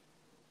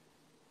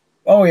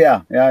 Oh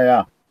yeah.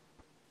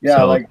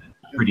 So, like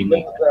pretty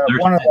neat.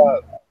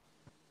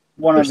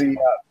 One of the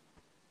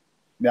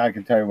I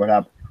can tell you what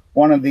happened.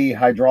 One of the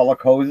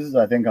hydraulic hoses,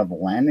 I think, on the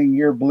landing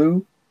gear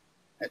blew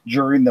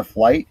during the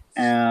flight,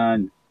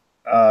 and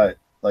the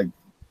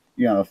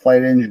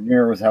flight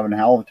engineer was having a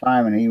hell of a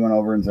time, and he went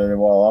over and said,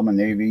 "Well, I'm a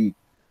Navy,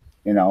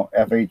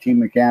 F-18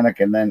 mechanic,"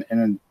 and then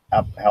ended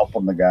up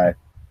helping the guy.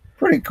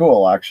 Pretty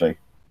cool, actually.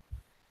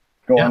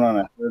 Going on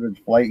a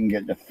heritage flight and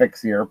getting to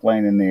fix the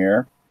airplane in the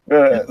air.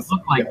 It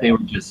looked like they were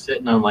just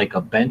sitting on like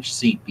a bench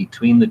seat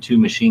between the 2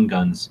 machine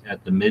guns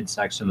at the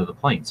midsection of the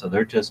plane. So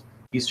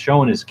he's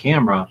showing his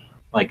camera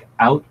like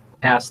out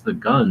past the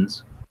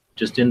guns,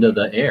 just into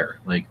the air.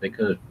 Like they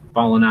could have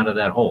fallen out of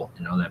that hole,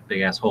 that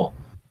big ass hole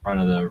in front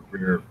of the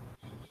rear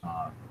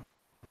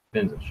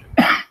fins and shit.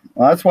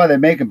 Well, that's why they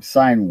make them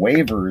sign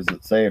waivers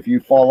that say if you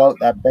fall out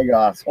that big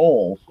ass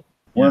hole,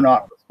 we're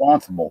not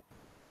responsible.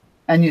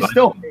 And you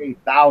still pay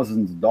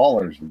thousands of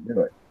dollars to do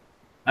it.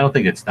 I don't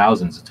think it's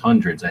thousands, it's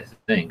hundreds, I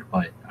think,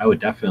 but I would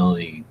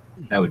definitely,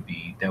 that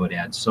would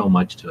add so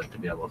much to it to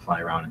be able to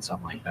fly around in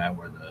something like that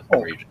where the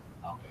region.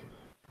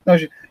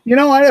 I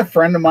had a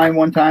friend of mine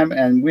one time,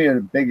 and we had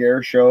a big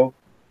air show,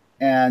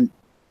 and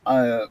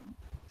a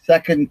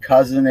second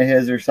cousin of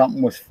his or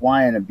something was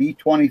flying a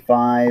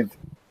B-25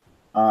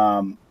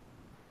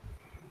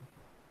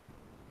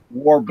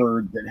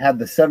 Warbird that had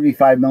the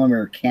 75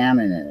 millimeter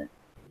cannon in it.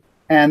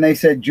 And they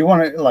said, "Do you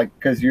want to,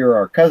 because you're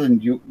our cousin,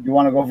 do you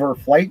want to go for a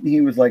flight?" And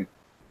he was like,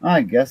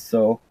 "I guess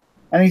so."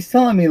 And he's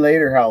telling me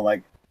later how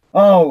it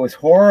was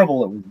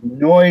horrible. It was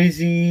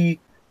noisy.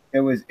 It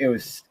was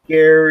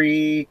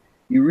scary.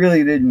 You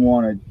really didn't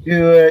want to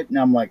do it. And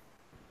I'm like,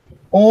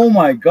 "Oh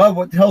my God,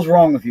 what the hell's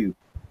wrong with you?"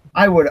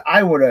 I would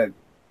have,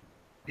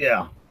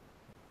 yeah.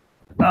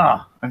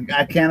 I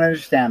can't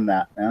understand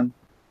that, man.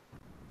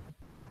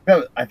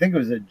 I think it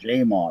was a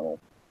J model,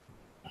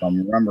 if I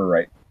remember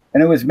right.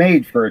 And it was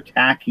made for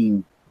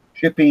attacking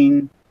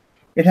shipping.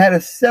 It had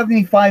a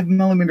 75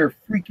 millimeter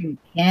freaking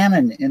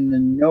cannon in the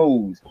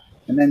nose,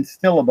 and then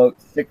still about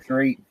 6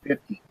 or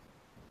 850.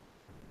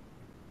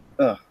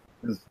 It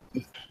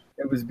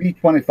was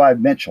B-25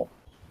 Mitchell.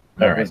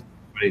 All right,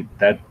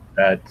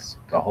 that's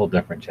a whole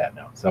different chat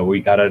now. So we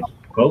got a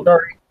quote.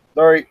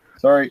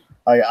 Sorry.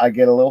 I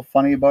get a little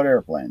funny about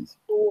airplanes.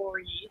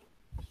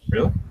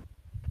 Really?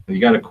 You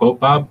got a quote,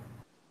 Bob?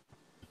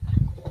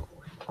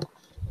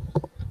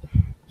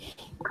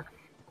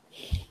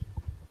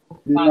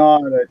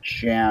 Not a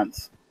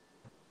chance.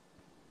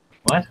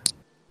 What?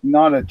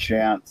 Not a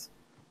chance.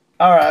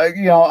 All right,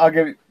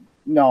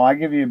 I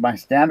give you my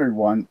standard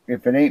one.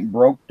 If it ain't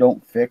broke,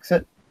 don't fix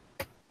it.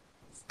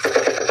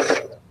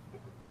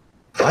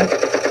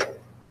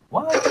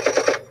 What?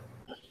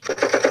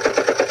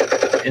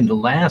 In the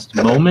last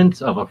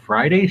moments of a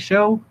Friday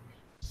show?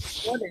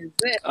 What is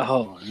it?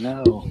 Oh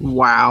no!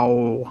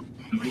 Wow.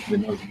 Nobody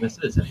even knows who this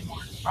is anymore.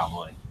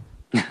 Probably.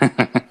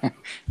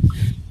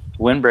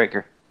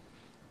 Windbreaker.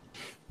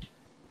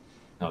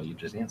 No, you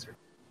just answered.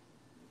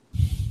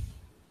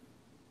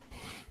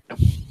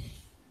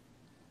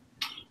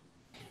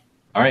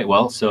 All right,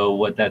 well, so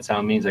what that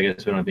sound means, I guess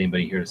we don't have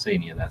anybody here to say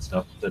any of that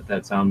stuff.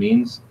 That sound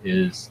means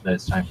is that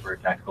it's time for a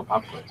tactical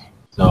pop quiz.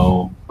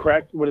 So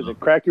crack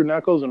your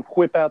knuckles and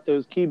whip out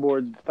those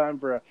keyboards. It's time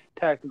for a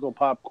tactical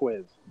pop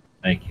quiz.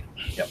 Thank you.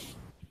 Yep.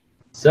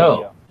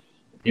 So,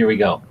 here we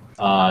go.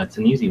 It's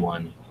an easy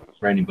one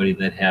for anybody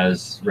that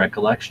has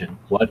recollection.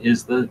 What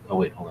is the... Oh,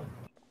 wait, hold on.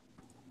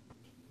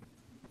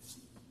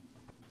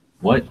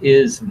 What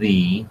is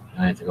the...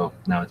 I have to go...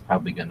 Now it's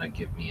probably going to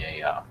give me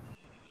a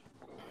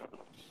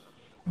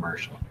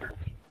commercial.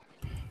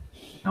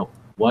 Nope.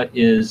 What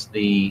is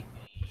the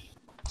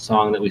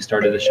song that we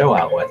started the show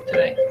out with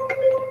today?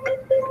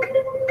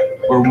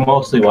 We're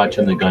mostly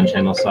watching the Gun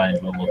Channel side,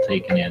 but we'll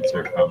take an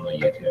answer from the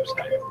YouTube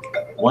side.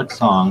 What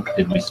song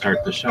did we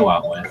start the show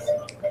out with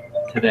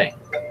today?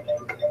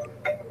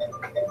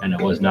 And it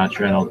was not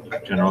General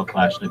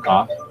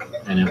Kalashnikov,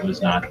 and it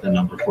was not the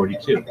number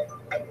 42.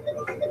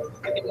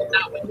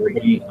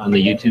 Everybody on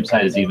the YouTube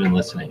side is even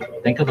listening.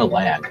 Think of the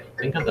lag.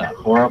 Think of the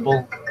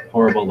horrible,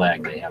 horrible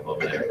lag they have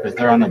over there, because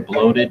they're on a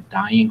bloated,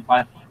 dying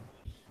platform.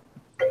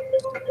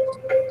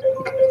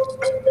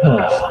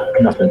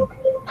 Nothing.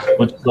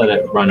 We'll just let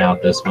it run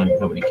out this one.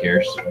 Nobody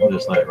cares. We'll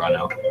just let it run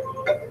out.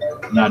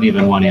 Not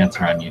even one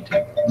answer on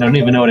YouTube. I don't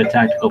even know what a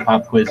tactical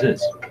pop quiz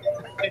is.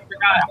 I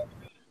forgot.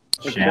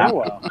 It's Shaft. been a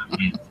while.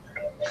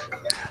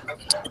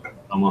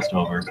 Almost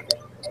over.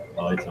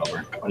 Oh, it's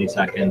over. 20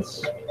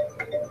 seconds.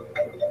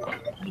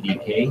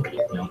 DK?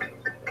 No.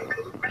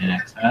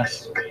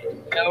 NXS?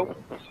 No.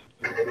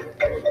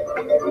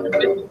 I'm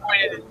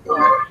disappointed.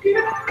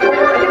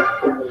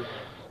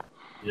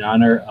 In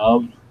honor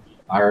of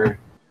our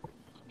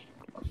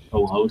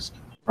co-host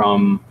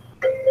from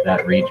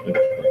that region,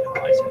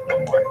 I said no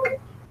more.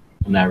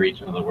 From that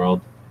region of the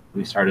world,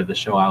 we started the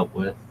show out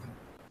with.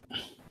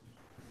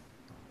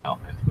 Oh,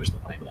 I have to push the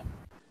play button.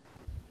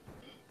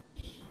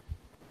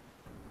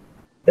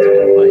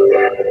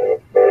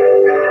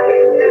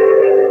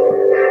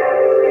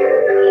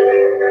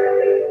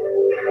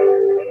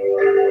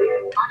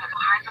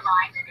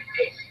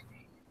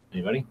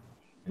 Anybody?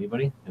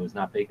 Anybody? It was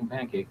not bacon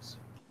pancakes.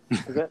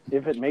 Is that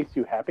If It Makes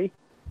You Happy?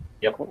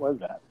 Yep. What was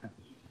that?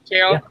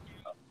 Cheryl?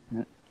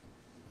 Yeah.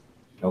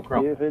 Joe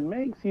Crow. If It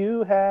Makes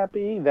You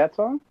Happy. That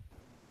song?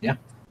 Yeah.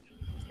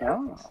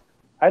 Oh.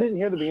 I didn't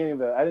hear the beginning of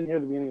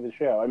the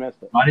show. I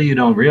missed it. A lot of you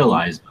don't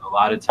realize, but a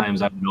lot of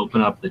times I would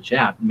open up the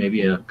chat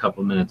maybe a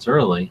couple minutes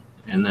early,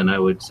 and then I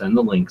would send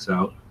the links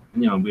out.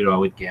 You know, we'd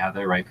always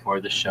gather right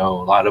before the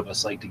show. A lot of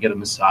us like to get a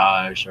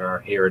massage or our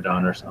hair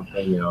done or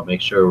something, you know,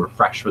 make sure we're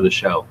fresh for the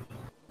show.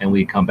 And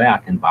we'd come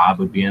back, and Bob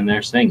would be in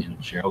there singing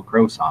Sheryl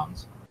Crow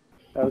songs.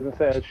 I was going to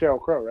say, it's Sheryl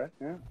Crow, right?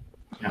 Yeah.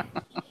 Yeah.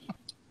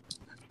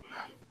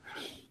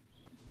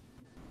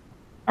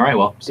 All right,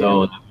 well,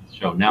 so that's the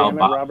show. Now, Damn it,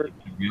 Bob, Robert.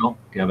 do you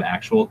have an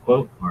actual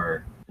quote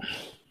or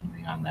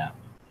something on that?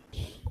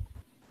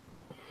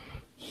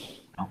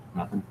 No,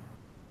 nothing?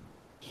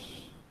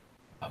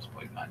 I was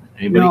boycotting.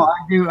 Anybody? No,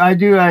 I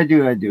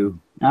do.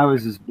 I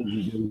was just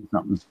busy doing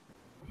something.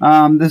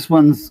 This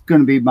one's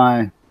going to be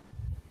my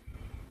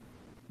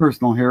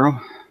personal hero,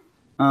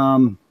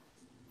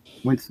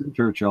 Winston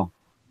Churchill.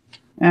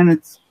 And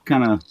it's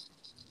kind of,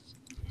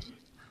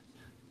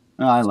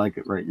 I like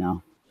it right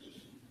now.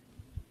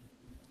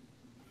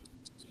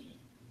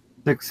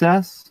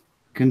 Success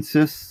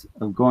consists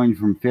of going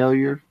from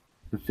failure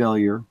to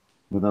failure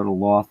without a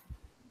loss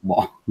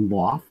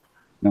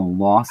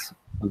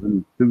of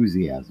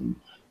enthusiasm.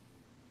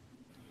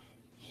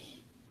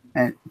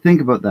 And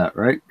think about that,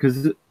 right?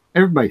 Because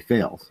everybody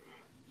fails.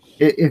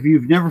 If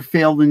you've never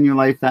failed in your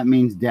life, that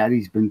means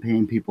daddy's been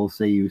paying people to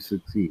say you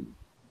succeed.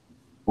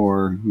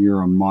 Or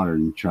you're a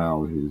modern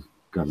child who's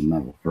got a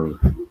medal for,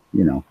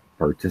 you know,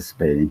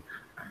 participating.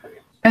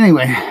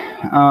 Anyway,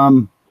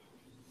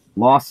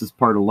 loss is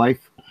part of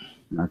life.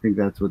 And I think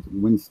that's what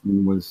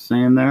Winston was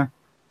saying there.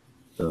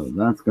 So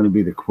that's going to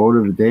be the quote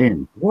of the day.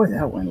 And boy,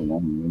 that went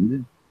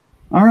long-winded.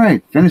 All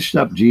right, finished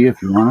up, G,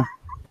 if you want to.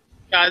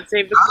 God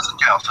save the Guys and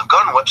gals of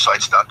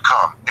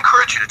gunwebsites.com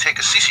encourage you to take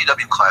a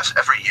CCW class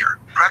every year,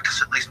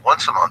 practice at least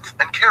once a month,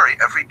 and carry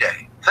every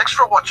day. Thanks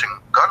for watching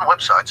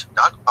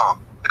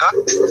gunwebsites.com.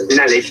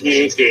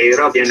 Naleśniki,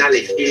 robię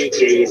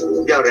naleśniki,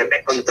 biorę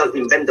bekon, to z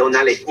nim będą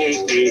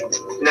naleśniki.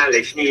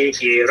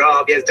 Naleśniki,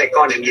 robię z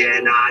bekonem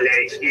je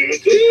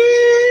naleśniki.